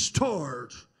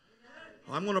restored.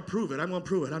 I'm going to prove it. I'm going to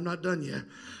prove it. I'm not done yet.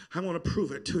 I'm going to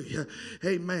prove it to you.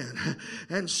 Amen.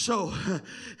 And so,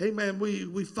 amen,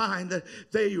 we find that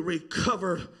they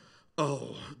recovered.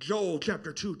 Oh, Joel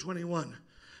chapter 2:21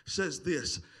 says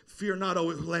this. Fear not, O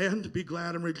land, be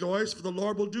glad and rejoice, for the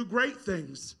Lord will do great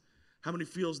things. How many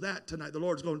feels that tonight? The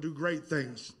Lord's going to do great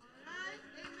things.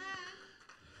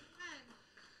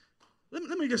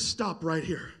 Let me just stop right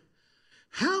here.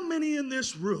 How many in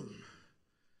this room,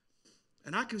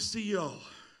 and I can see you all,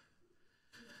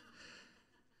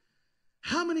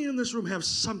 how many in this room have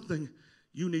something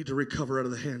you need to recover out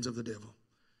of the hands of the devil?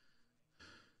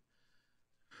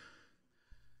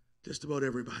 Just about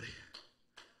everybody.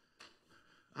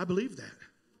 I believe that.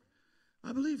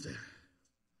 I believe that.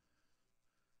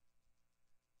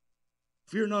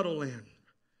 Fear not, O land.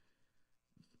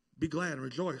 Be glad and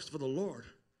rejoice, for the Lord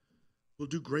will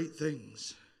do great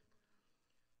things.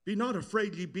 Be not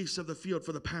afraid, ye beasts of the field,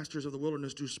 for the pastures of the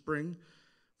wilderness do spring.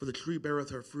 For the tree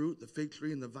beareth her fruit, the fig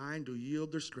tree and the vine do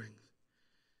yield their strength.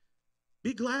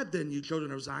 Be glad then, ye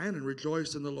children of Zion, and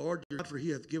rejoice in the Lord your God, for he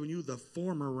hath given you the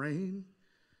former rain,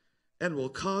 and will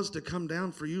cause to come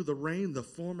down for you the rain, the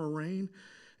former rain,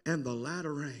 and the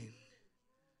latter rain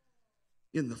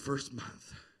in the first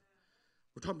month.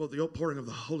 We're talking about the outpouring of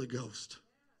the Holy Ghost.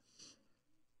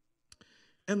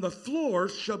 And the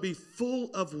floors shall be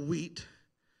full of wheat,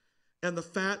 and the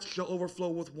fat shall overflow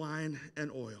with wine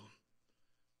and oil.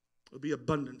 There will be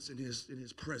abundance in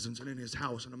his presence and in his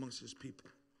house and amongst his people.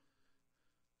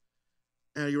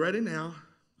 And are you ready now?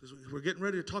 Because we're getting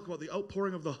ready to talk about the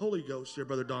outpouring of the Holy Ghost here,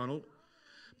 Brother Donald.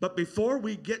 But before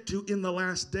we get to in the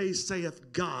last days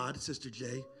saith God, Sister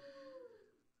J,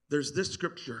 there's this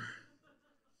scripture.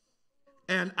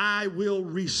 And I will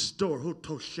restore.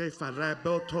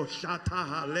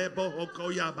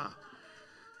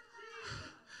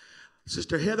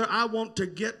 Sister Heather, I want to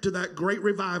get to that great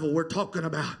revival we're talking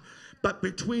about. But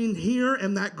between here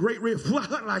and that great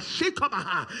revival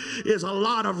is a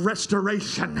lot of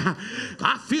restoration.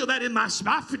 I feel that in my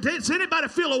spirit. Does anybody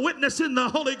feel a witness in the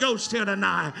Holy Ghost here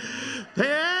tonight?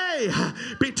 Hey,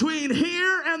 between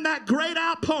here and that great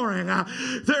outpouring,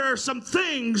 there are some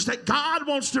things that God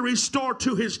wants to restore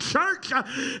to his church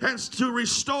and to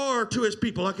restore to his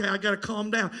people. Okay, I got to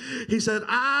calm down. He said,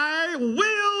 I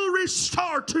will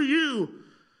restore to you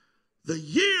the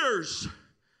years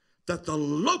that the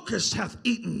locust hath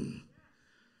eaten,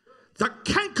 the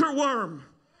cankerworm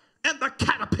and the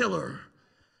caterpillar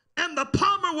and the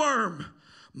palmer worm,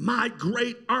 my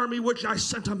great army which I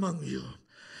sent among you.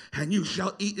 And you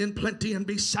shall eat in plenty and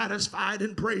be satisfied,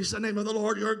 and praise the name of the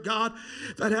Lord your God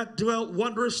that hath dwelt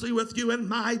wondrously with you. And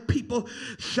my people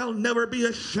shall never be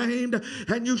ashamed.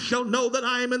 And you shall know that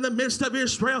I am in the midst of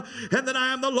Israel, and that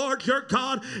I am the Lord your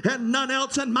God, and none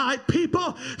else. And my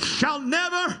people shall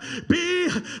never be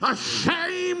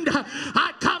ashamed.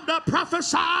 I come to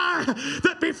prophesy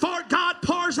that before God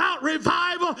pours out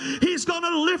revival, he's going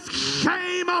to lift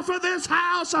shame off of this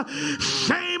house,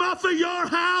 shame off of your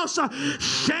house,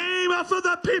 shame shame off of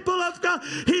the people of God.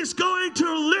 He's going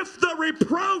to lift the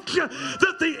reproach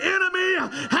that the enemy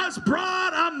has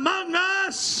brought among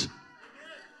us.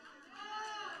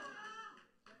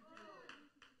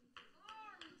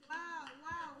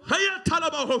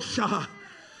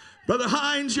 Brother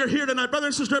Hines, you're here tonight. Brother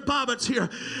and Sister Bobbitt's here.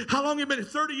 How long have you been?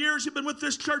 30 years you've been with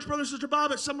this church, Brother and Sister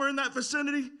Bobbitt, somewhere in that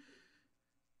vicinity?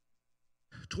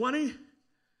 20?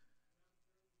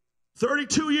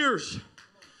 32 years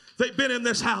they've been in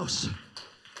this house.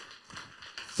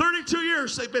 32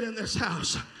 years they've been in this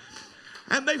house.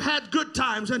 And they've had good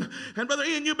times. And Brother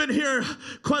Ian, you've been here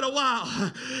quite a while.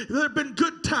 There have been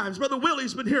good times. Brother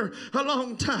Willie's been here a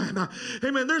long time.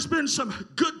 Amen. There's been some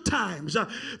good times.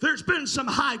 There's been some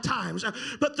high times.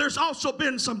 But there's also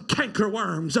been some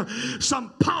cankerworms,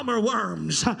 some palmer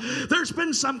worms. There's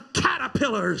been some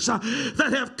caterpillars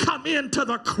that have come into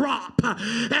the crop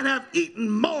and have eaten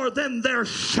more than their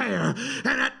share.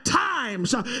 And at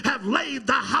times have laid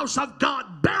the house of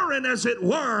God barren, as it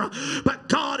were. But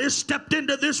God has stepped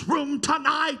into this room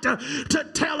tonight to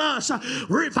tell us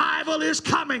revival is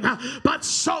coming, but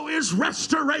so is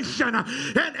restoration.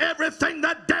 And everything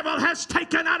the devil has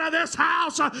taken out of this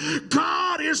house,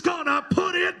 God is going to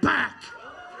put it back.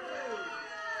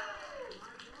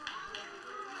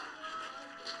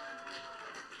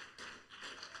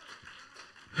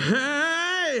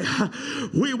 Hey,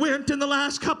 we went in the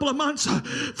last couple of months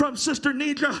from Sister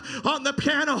Nidra on the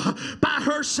piano by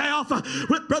herself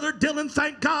with Brother Dylan.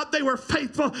 Thank God they were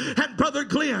faithful, and Brother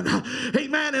Glenn.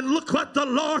 Amen. And look what the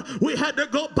Lord, we had to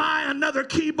go buy another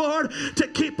keyboard to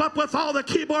keep up with all the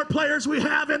keyboard players we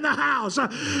have in the house.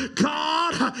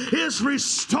 God is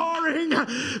restoring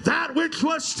that which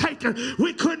was taken.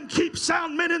 We couldn't keep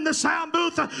sound men in the sound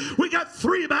booth. We got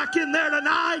 3 back in there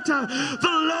tonight. The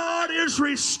Lord is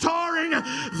restoring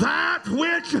that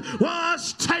which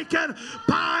was taken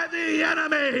by the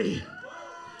enemy.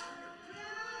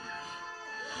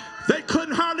 They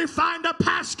couldn't hardly find a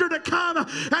pastor to come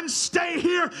and stay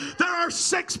here. There are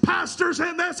 6 pastors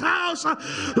in this house.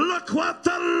 Look what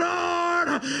the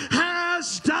Lord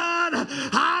has done.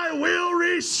 I will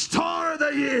restore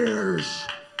the years.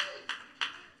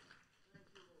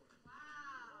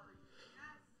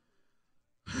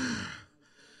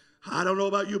 I don't know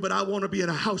about you, but I want to be in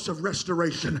a house of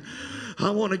restoration. I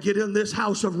want to get in this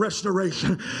house of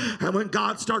restoration. And when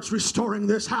God starts restoring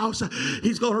this house,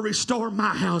 He's going to restore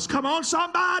my house. Come on,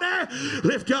 somebody.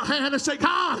 Lift your hand and say,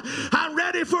 God, I'm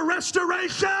ready for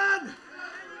restoration.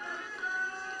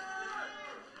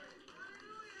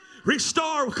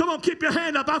 Restore. Come on, keep your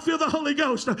hand up. I feel the Holy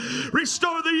Ghost.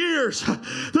 Restore the years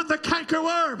that the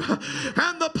cankerworm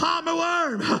and the palmer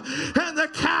worm and the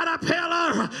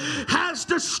caterpillar has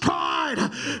destroyed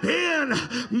in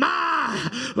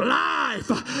my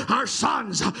life. Our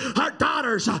sons, our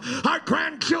daughters, our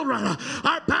grandchildren,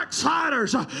 our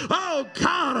backsliders. Oh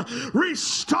God,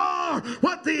 restore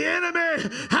what the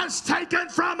enemy has taken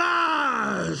from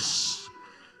us.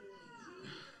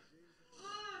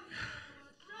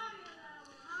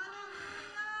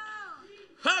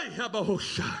 Hey,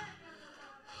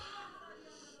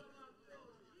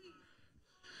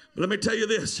 let me tell you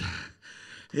this.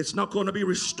 It's not going to be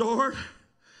restored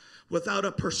without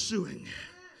a pursuing.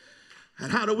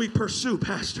 And how do we pursue,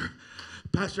 Pastor?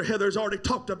 Pastor Heather's already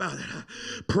talked about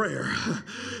it. Prayer.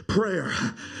 Prayer.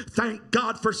 Thank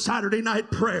God for Saturday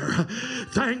night prayer.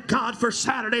 Thank God for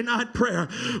Saturday night prayer.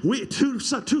 Two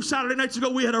Saturday nights ago,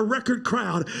 we had a record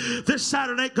crowd. This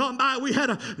Saturday night gone by, we had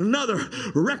another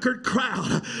record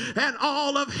crowd. And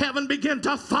all of heaven began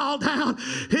to fall down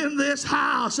in this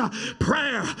house.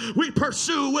 Prayer. We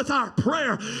pursue with our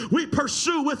prayer. We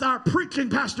pursue with our preaching,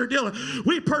 Pastor Dylan.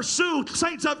 We pursue,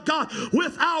 saints of God,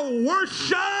 with our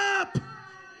worship.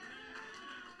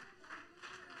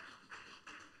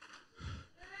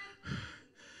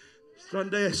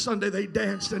 Sunday they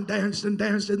danced and danced and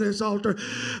danced in this altar.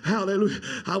 Hallelujah.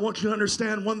 I want you to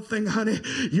understand one thing, honey.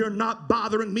 You're not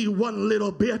bothering me one little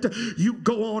bit. You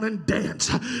go on and dance.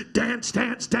 Dance,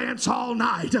 dance, dance all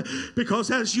night.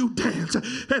 Because as you dance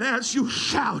and as you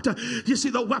shout, you see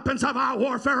the weapons of our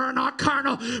warfare are not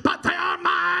carnal, but they are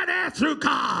mighty through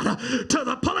God to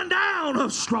the pulling down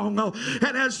of strongholds.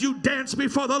 And as you dance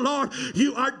before the Lord,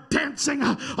 you are dancing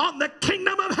on the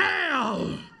kingdom of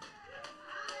hell.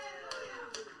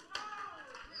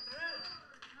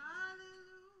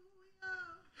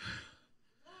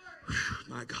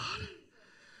 My God,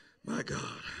 my God.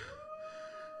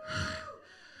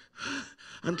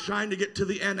 I'm trying to get to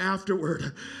the end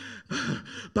afterward.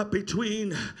 But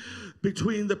between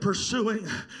the pursuing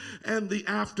and the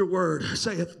afterward,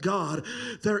 saith God,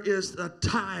 there is the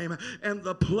time and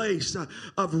the place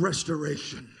of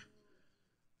restoration.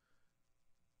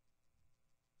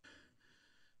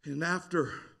 And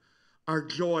after our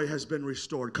joy has been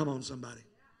restored, come on, somebody.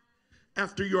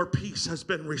 After your peace has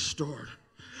been restored,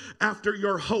 after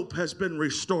your hope has been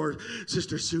restored,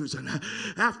 Sister Susan,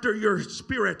 after your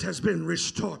spirit has been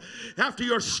restored, after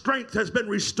your strength has been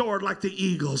restored like the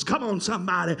eagles, come on,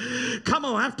 somebody, come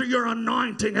on, after your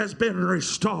anointing has been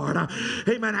restored,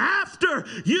 amen, after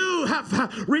you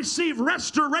have received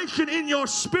restoration in your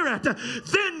spirit,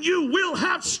 then you will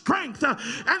have strength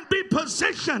and be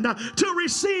positioned to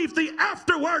receive the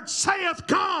afterward, saith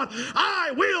God,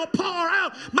 I will pour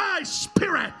out my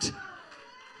spirit.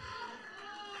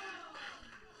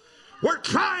 We're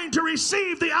trying to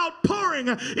receive the outpouring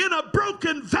in a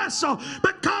broken vessel,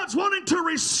 but God's wanting to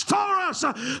restore us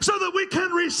so that we can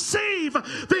receive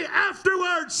the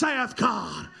afterward, saith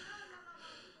God.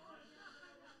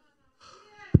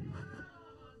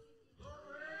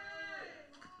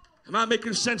 Am I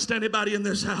making sense to anybody in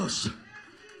this house?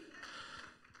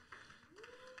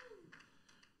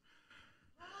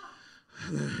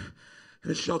 And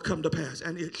it shall come to pass,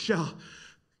 and it shall,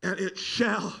 and it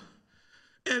shall.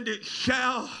 And it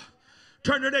shall.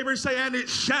 Turn to your neighbor and say, and it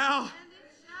shall.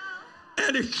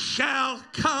 And it shall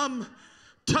come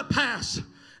to pass.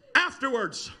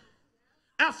 Afterwards.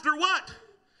 After what?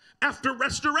 After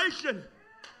restoration.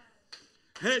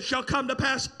 And it shall come to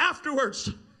pass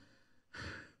afterwards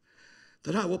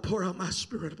that I will pour out my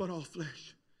spirit upon all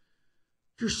flesh.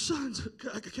 Your sons,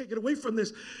 I can't get away from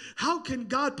this. How can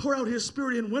God pour out his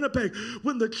spirit in Winnipeg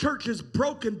when the church is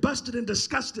broken, busted, and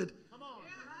disgusted?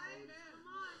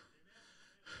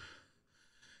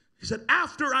 He said,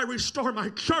 after I restore my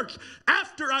church,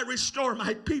 after I restore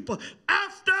my people,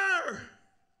 after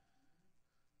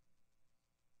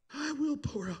I will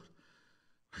pour out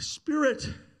my spirit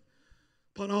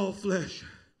upon all flesh.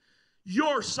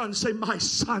 Your son, say my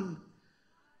son.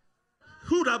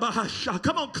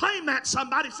 Come on, claim that,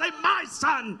 somebody. Say my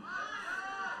son.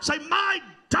 Say my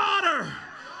daughter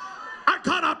are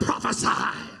gonna prophesy.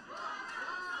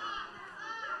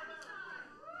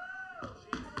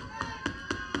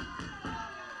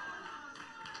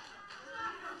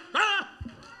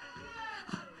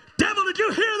 Devil, did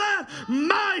you hear that?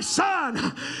 My son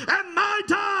and my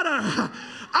daughter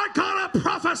are gonna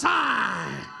prophesy.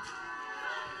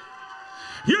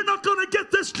 You're not going to get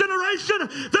this generation.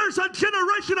 There's a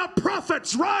generation of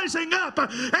prophets rising up,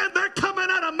 and they're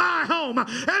coming out of my home,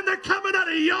 and they're coming out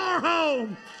of your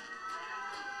home.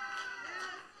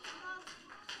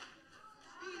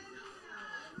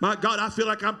 My God, I feel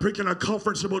like I'm preaching a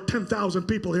conference about 10,000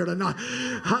 people here tonight.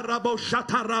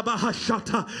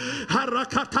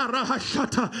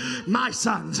 My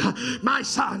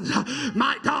sons,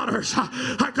 my daughters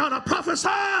are going to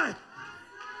prophesy.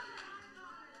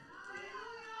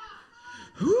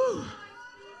 Whew.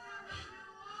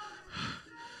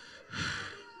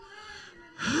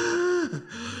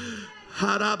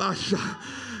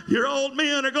 Your old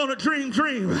men are going to dream.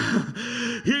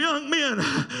 Your young men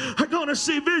are going to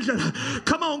see vision.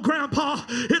 Come on, Grandpa.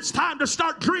 It's time to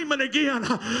start dreaming again.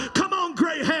 Come on,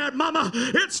 gray-haired mama.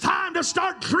 It's time to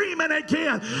start dreaming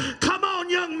again. Come on,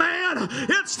 young man.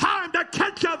 It's time to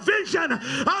catch a vision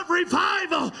of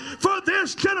revival for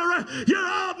this generation. Your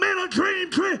old men will dream.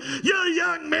 Your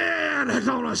young men are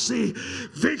going to see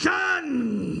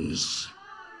visions.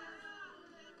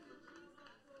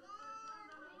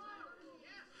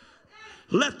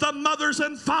 Let the mothers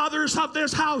and fathers of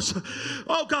this house,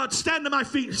 oh God, stand to my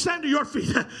feet. Stand to your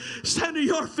feet. Stand to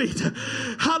your feet.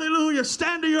 Hallelujah.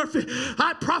 Stand to your feet.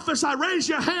 I prophesy. Raise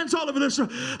your hands all over this room.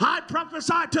 I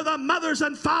prophesy to the mothers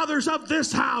and fathers of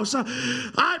this house.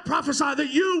 I prophesy that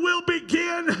you will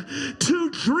begin to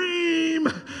dream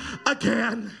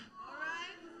again.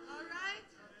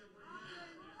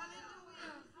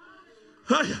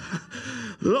 Come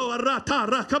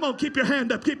on, keep your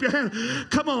hand up. Keep your hand.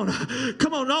 Come on,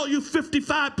 all you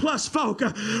 55 plus folk.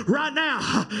 Right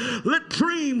now, let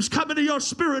dreams come into your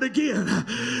spirit again.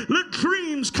 Let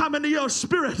dreams come into your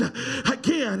spirit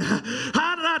again.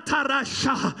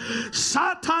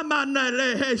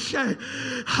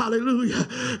 Hallelujah.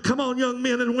 Come on, young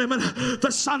men and women.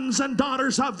 The sons and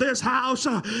daughters of this house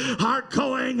are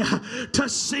going to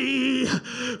see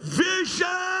visions.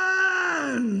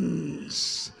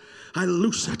 I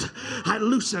loose it. I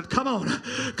loose it. Come on.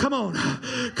 Come on.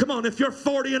 Come on. If you're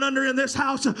 40 and under in this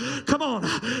house, come on.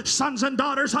 Sons and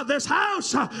daughters of this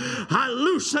house, I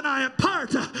loose and I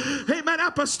impart, amen,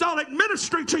 apostolic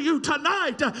ministry to you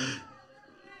tonight.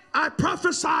 I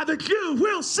prophesy that you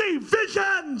will see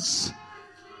visions.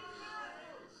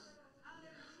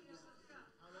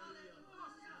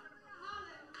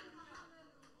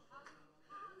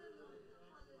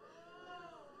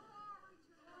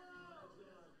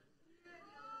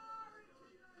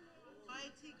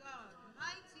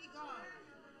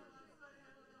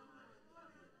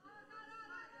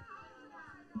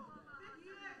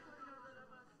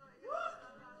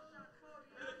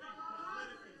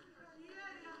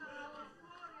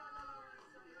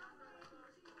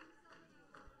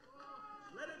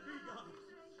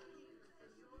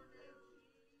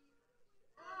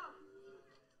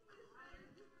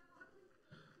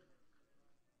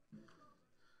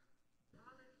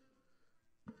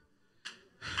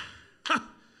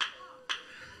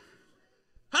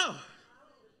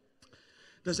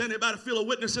 Does anybody feel a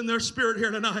witness in their spirit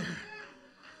here tonight?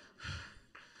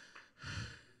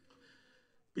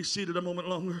 Be seated a moment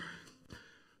longer.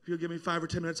 If you'll give me 5 or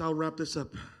 10 minutes, I'll wrap this up.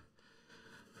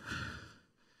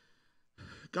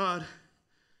 God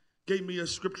gave me a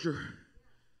scripture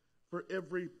for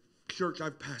every church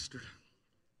I've pastored.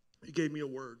 He gave me a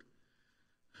word.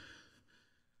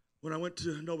 When I went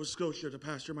to Nova Scotia to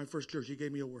pastor my first church, he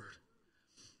gave me a word.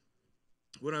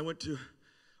 When I went to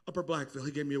Upper Blackville,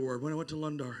 he gave me a word. When I went to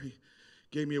Lundar, he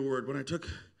gave me a word. When I took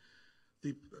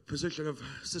the position of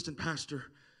assistant pastor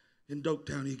in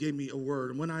Doketown, he gave me a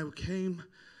word. And when I came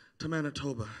to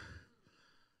Manitoba,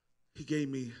 he gave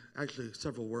me actually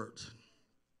several words.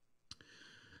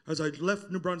 As I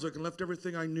left New Brunswick and left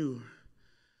everything I knew,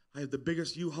 I had the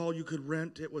biggest U-Haul you could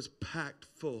rent. It was packed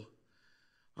full.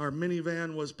 Our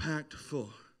minivan was packed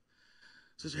full.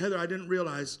 Sister Heather, I didn't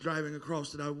realize driving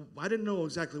across that I didn't know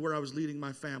exactly where I was leading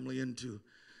my family into.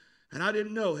 And I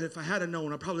didn't know, if I had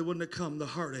known, I probably wouldn't have come the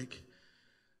heartache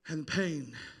and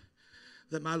pain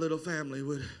that my little family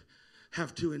would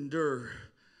have to endure.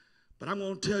 But I'm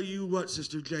going to tell you what,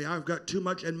 Sister J, I've got too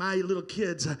much, and my little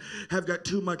kids have got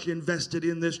too much invested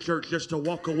in this church just to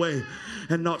walk away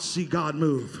and not see God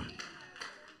move.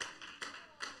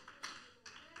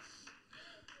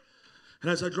 And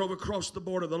as I drove across the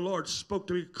border, the Lord spoke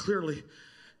to me clearly.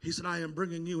 He said, I am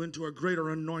bringing you into a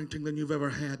greater anointing than you've ever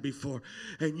had before,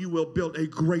 and you will build a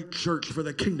great church for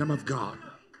the kingdom of God.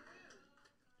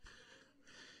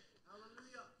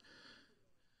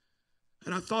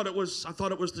 And I thought it was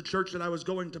the church that I was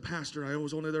going to pastor. I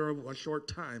was only there a short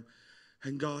time.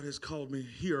 And God has called me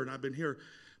here. And I've been here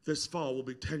this fall. Will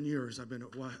be 10 years. I've been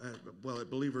at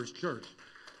Believers Church.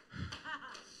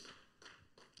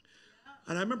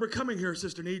 And I remember coming here,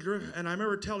 Sister Nidra, and I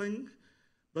remember telling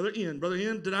Brother Ian,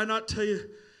 did I not tell you,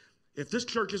 if this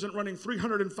church isn't running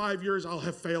 305 years, I'll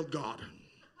have failed God.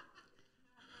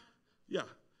 Yeah.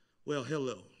 Well,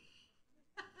 hello.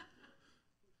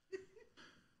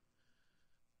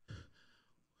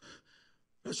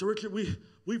 Pastor Richard,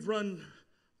 we've run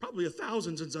probably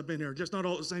 1,000 since I've been here, just not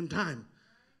all at the same time.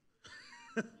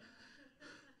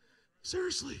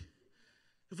 Seriously.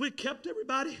 If we kept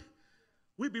everybody,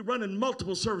 we'd be running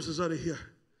multiple services out of here.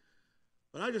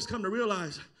 But I just come to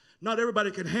realize not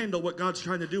everybody can handle what God's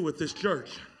trying to do with this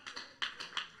church.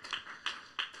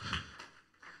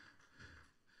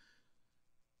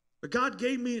 But God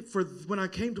gave me, for when I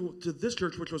came to this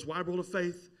church, which was Wide World of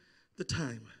Faith at the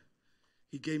time,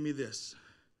 he gave me this.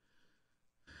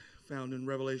 Found in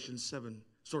Revelation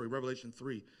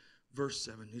 3, verse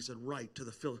 7. He said, write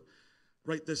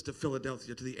this to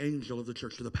Philadelphia, to the angel of the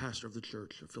church, to the pastor of the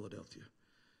church of Philadelphia.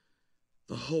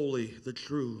 The holy, the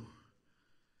true,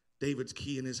 David's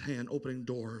key in his hand, opening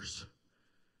doors.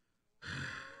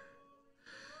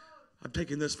 I'm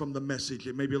taking this from the Message.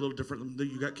 It may be a little different.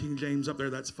 You got King James up there,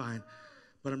 that's fine.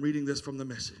 But I'm reading this from the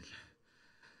Message.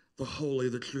 The holy,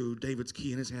 the true, David's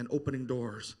key in his hand, opening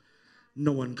doors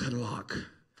no one can lock.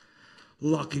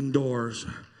 Locking doors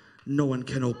no one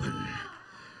can open.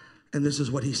 And this is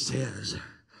what he says.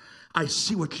 I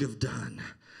see what you've done.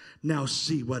 Now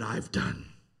see what I've done.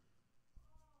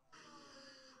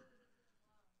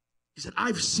 He said,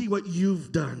 I see what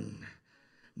you've done.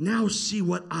 Now see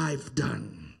what I've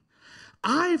done.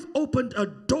 I've opened a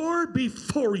door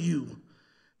before you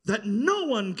that no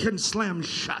one can slam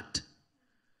shut.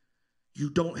 You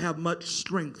don't have much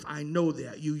strength. I know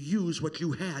that. You use what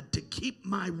you had to keep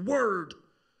my word.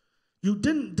 You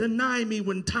didn't deny me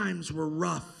when times were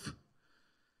rough.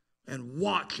 And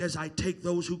watch as I take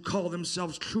those who call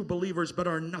themselves true believers but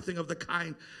are nothing of the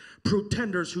kind,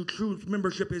 pretenders whose true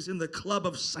membership is in the club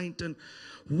of Satan.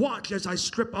 Watch as I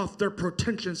strip off their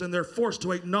pretensions and they're forced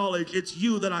to acknowledge it's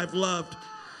you that I've loved.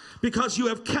 Because you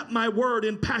have kept my word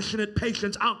in passionate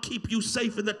patience, I'll keep you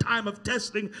safe in the time of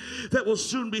testing that will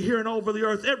soon be here and over the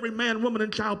earth. Every man, woman,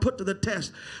 and child put to the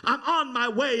test. I'm on my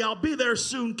way. I'll be there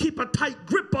soon. Keep a tight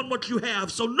grip on what you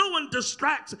have so no one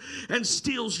distracts and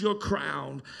steals your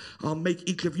crown. I'll make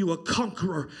each of you a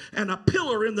conqueror and a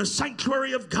pillar in the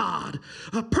sanctuary of God,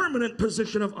 a permanent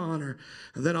position of honor.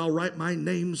 And then I'll write my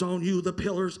names on you, the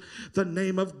pillars, the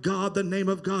name of God, the name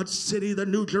of God's city, the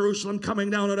New Jerusalem coming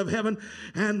down out of heaven,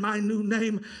 and my new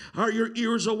name. Are your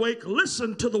ears awake?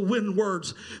 Listen to the wind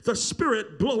words. The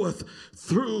Spirit bloweth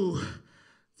through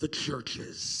the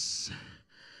churches.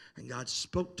 And God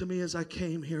spoke to me as I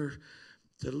came here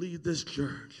to lead this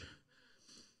church.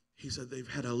 He said they've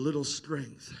had a little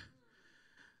strength.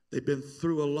 They've been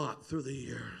through a lot through the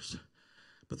years,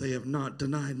 but they have not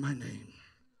denied my name.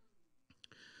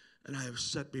 And I have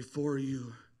set before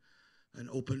you an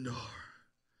open door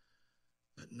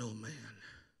that no man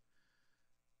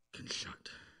can can shut.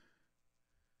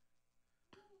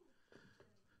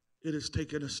 It has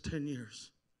taken us 10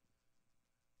 years,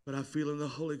 but I feel in the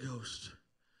Holy Ghost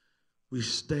we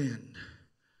stand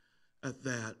at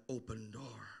that open door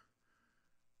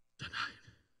tonight.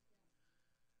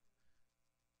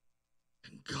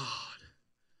 And God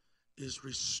is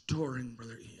restoring,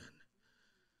 Brother Ian,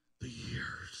 the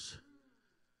years,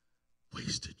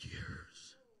 wasted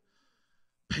years,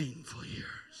 painful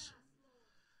years,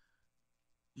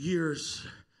 years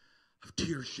of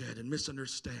tears shed and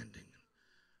misunderstanding,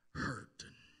 hurt,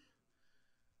 and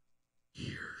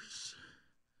years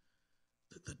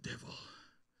that the devil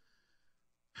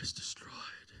has destroyed.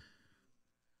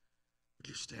 Would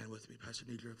you stand with me, Pastor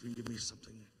Needler, if you give me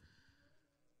something?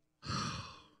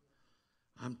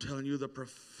 I'm telling you, the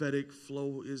prophetic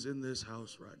flow is in this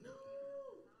house right now.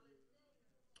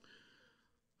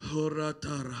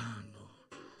 Horatarano,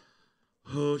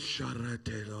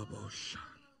 Hoshareteloboshan.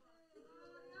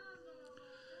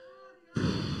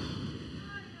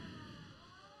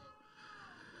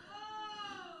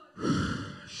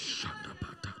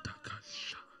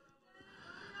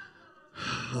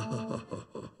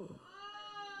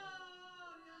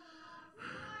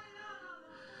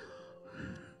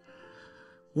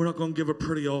 We're not going to give a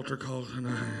pretty altar call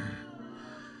tonight.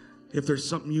 If there's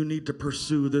something you need to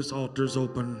pursue, this altar's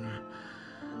open.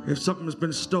 If something has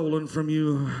been stolen from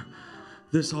you,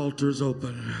 this altar's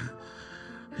open.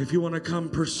 If you want to come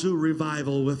pursue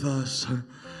revival with us,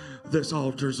 this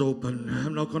altar's open.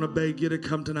 I'm not going to beg you to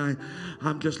come tonight.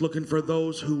 I'm just looking for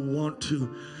those who want to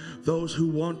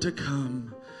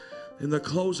come. In the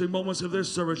closing moments of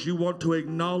this service, you want to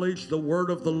acknowledge the word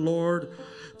of the Lord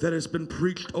that has been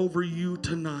preached over you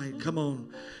tonight. Come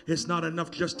on. It's not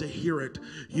enough just to hear it.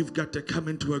 You've got to come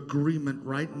into agreement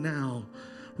right now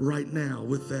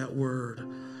with that word.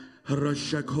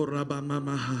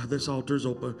 This altar's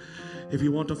open. If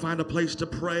you want to find a place to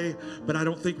pray, but I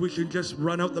don't think we should just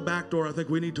run out the back door. I think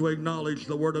we need to acknowledge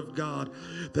the word of God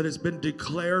that has been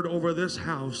declared over this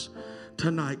house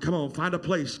tonight. Come on, find a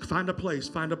place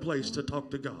to talk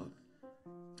to God.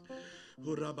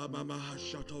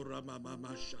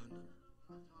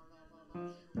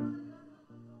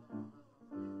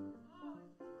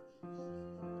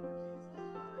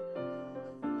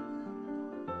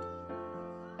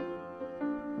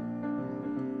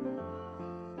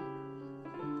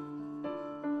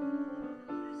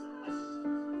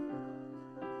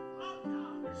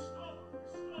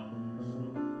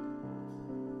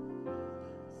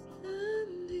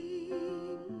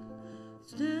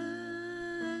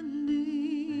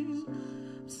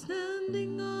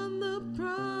 Standing on the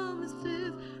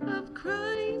promises of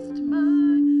Christ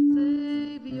my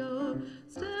Savior.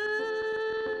 Standing,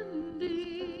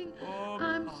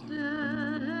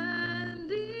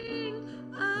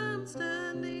 I'm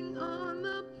standing on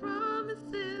the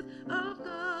promises of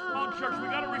God. Come on, church, we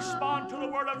got to respond to the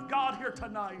word of God here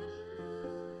tonight.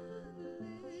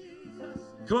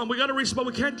 Come on, we got to respond.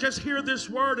 We can't just hear this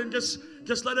word and just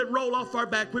let it roll off our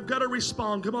back. We've got to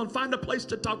respond. Come on, find a place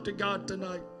to talk to God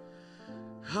tonight.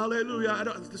 Hallelujah.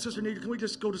 Sister Nita, can we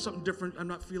just go to something different? I'm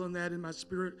not feeling that in my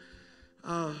spirit.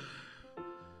 I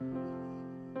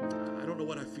don't know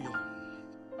what I feel.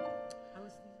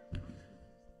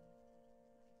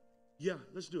 Yeah,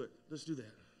 let's do it. Let's do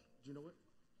that. Do you know what?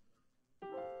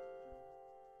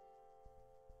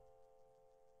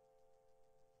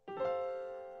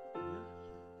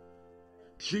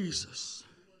 Jesus,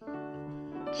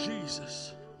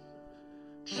 Jesus,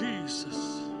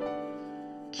 Jesus,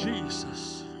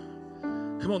 Jesus.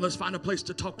 Come on, let's find a place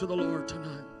to talk to the Lord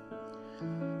tonight.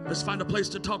 Let's find a place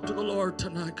to talk to the Lord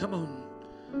tonight. Come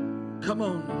on. Come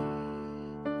on.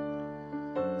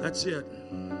 That's it.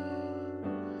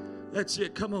 That's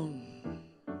it. Come on.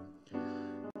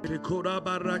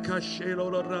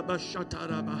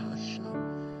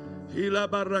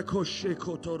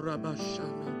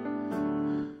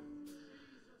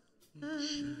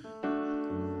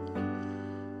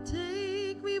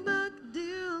 Take me back,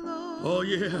 dear Lord. Oh,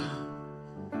 yeah.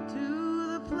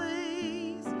 To the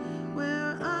place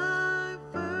where I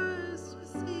first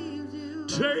received you.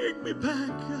 Take me back,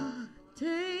 God.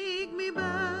 Take me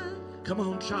back. Come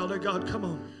on, child of God. Come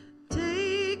on.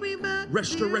 Take me back.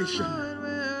 Restoration. Dear Lord,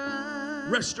 where I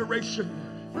Restoration.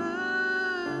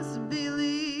 first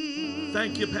believed.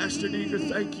 Thank you, Pastor Nita.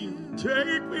 Thank you.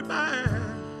 Take me back.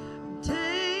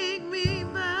 Take me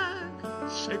back.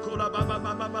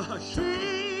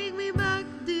 Take me back,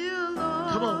 dear Lord.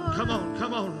 Come on, come on,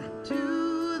 come on.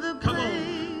 To the Come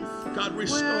place on. God,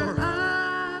 restore. where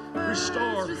I first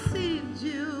Restore. received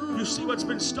you. You see what's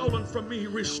been stolen from me.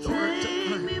 Restore it Take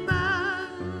tonight. me back.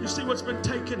 You see what's been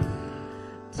taken.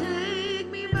 Take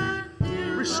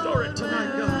Restore it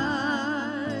tonight,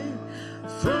 God.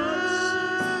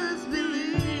 First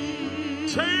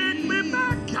believed. Take me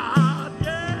back, God.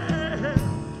 Yeah.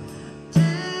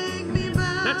 Take me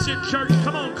back. That's it, church.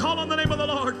 Come on, call on the name of the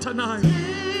Lord tonight.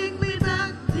 Take me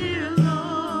back, dear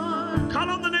Lord. Call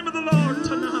on the name of the Lord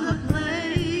tonight. The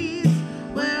place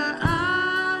where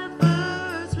I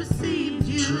first received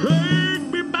you. Take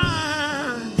me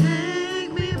back.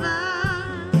 Take me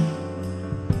back.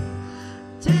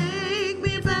 Take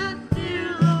me back, dear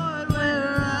Lord,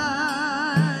 where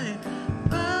I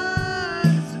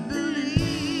first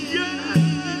believed.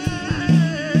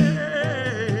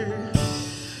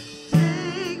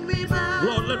 Take me back.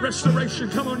 Lord, let restoration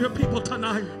come on your people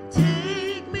tonight.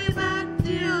 Take me back,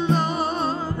 dear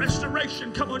Lord.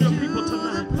 Restoration come on your people To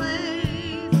the tonight.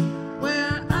 place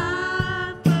where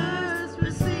I first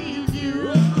received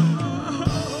you.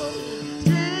 Whoa.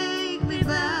 Take me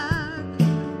back.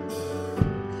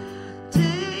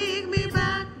 Take me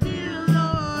back, dear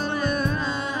Lord, where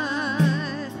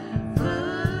I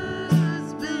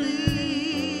first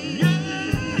believed.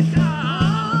 Yeah,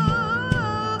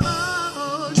 God.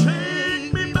 Oh,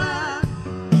 take me back.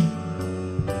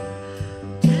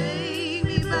 Take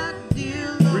me back,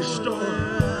 dear Lord.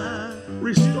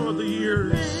 Restore the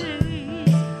years.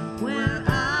 Where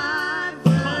I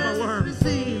palmer worm. first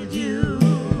received you.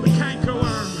 The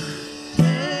cankerworm.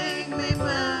 Take me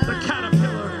back. The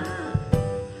caterpillar.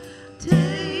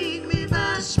 Take me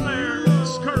back. Despair. Lord,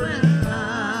 Discouragement. where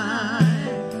I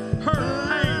Hurt.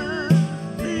 Pain.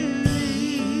 first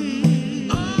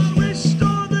believed. Oh,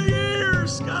 restore the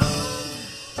years, God.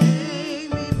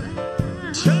 Take me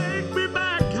back. Take me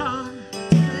back, God.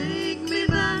 Take me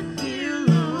back, dear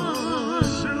Lord.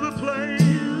 To the place.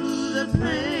 To the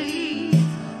place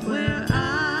where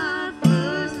I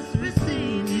first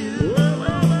received you.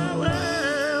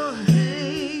 Well.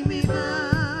 Take me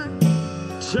back.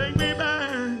 Take me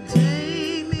back.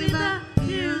 Take me back,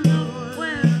 dear Lord,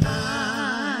 where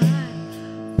I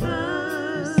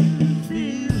first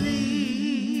believed.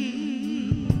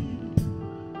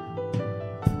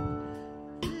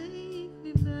 Take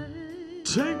me back.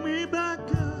 Take me back,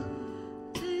 God.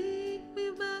 Take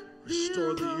me back,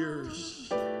 Restore the dear years.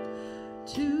 Lord,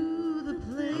 to the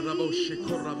place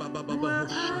where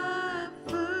I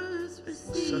first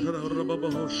received you.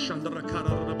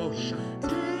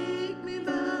 Take me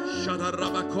back.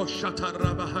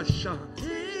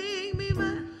 Take me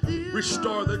back, dear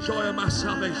Restore the joy of my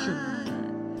salvation.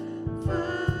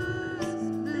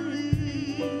 first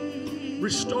believed.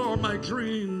 Restore my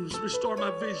dreams. Restore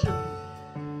my vision.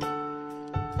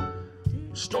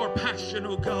 Restore passion,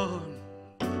 oh God.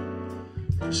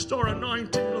 Restore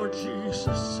anointing, Lord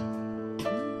Jesus.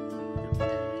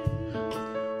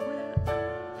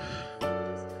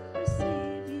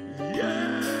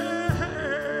 Yeah.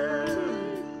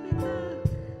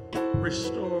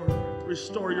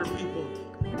 Restore your people.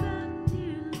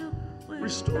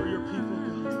 Restore your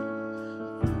people, God.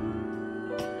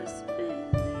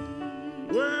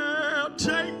 Well,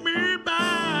 take me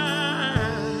back.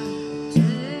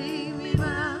 Take me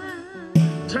back.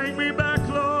 Take me back,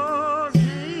 Lord.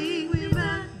 Take me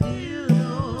back, dear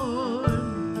Lord,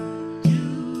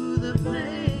 to the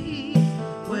place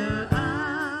where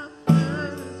I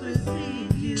first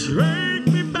received you. Take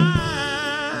me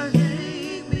back.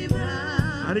 Take me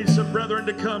back. I need some brethren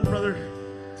to come, brother.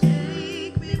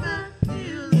 Take me back,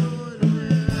 dear Lord,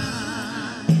 where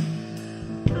I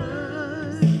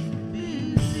first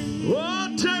believed.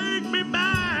 Oh, take me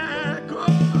back.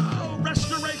 Oh,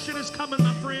 restoration is coming,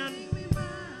 my friend. Take me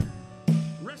back.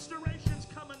 Restoration.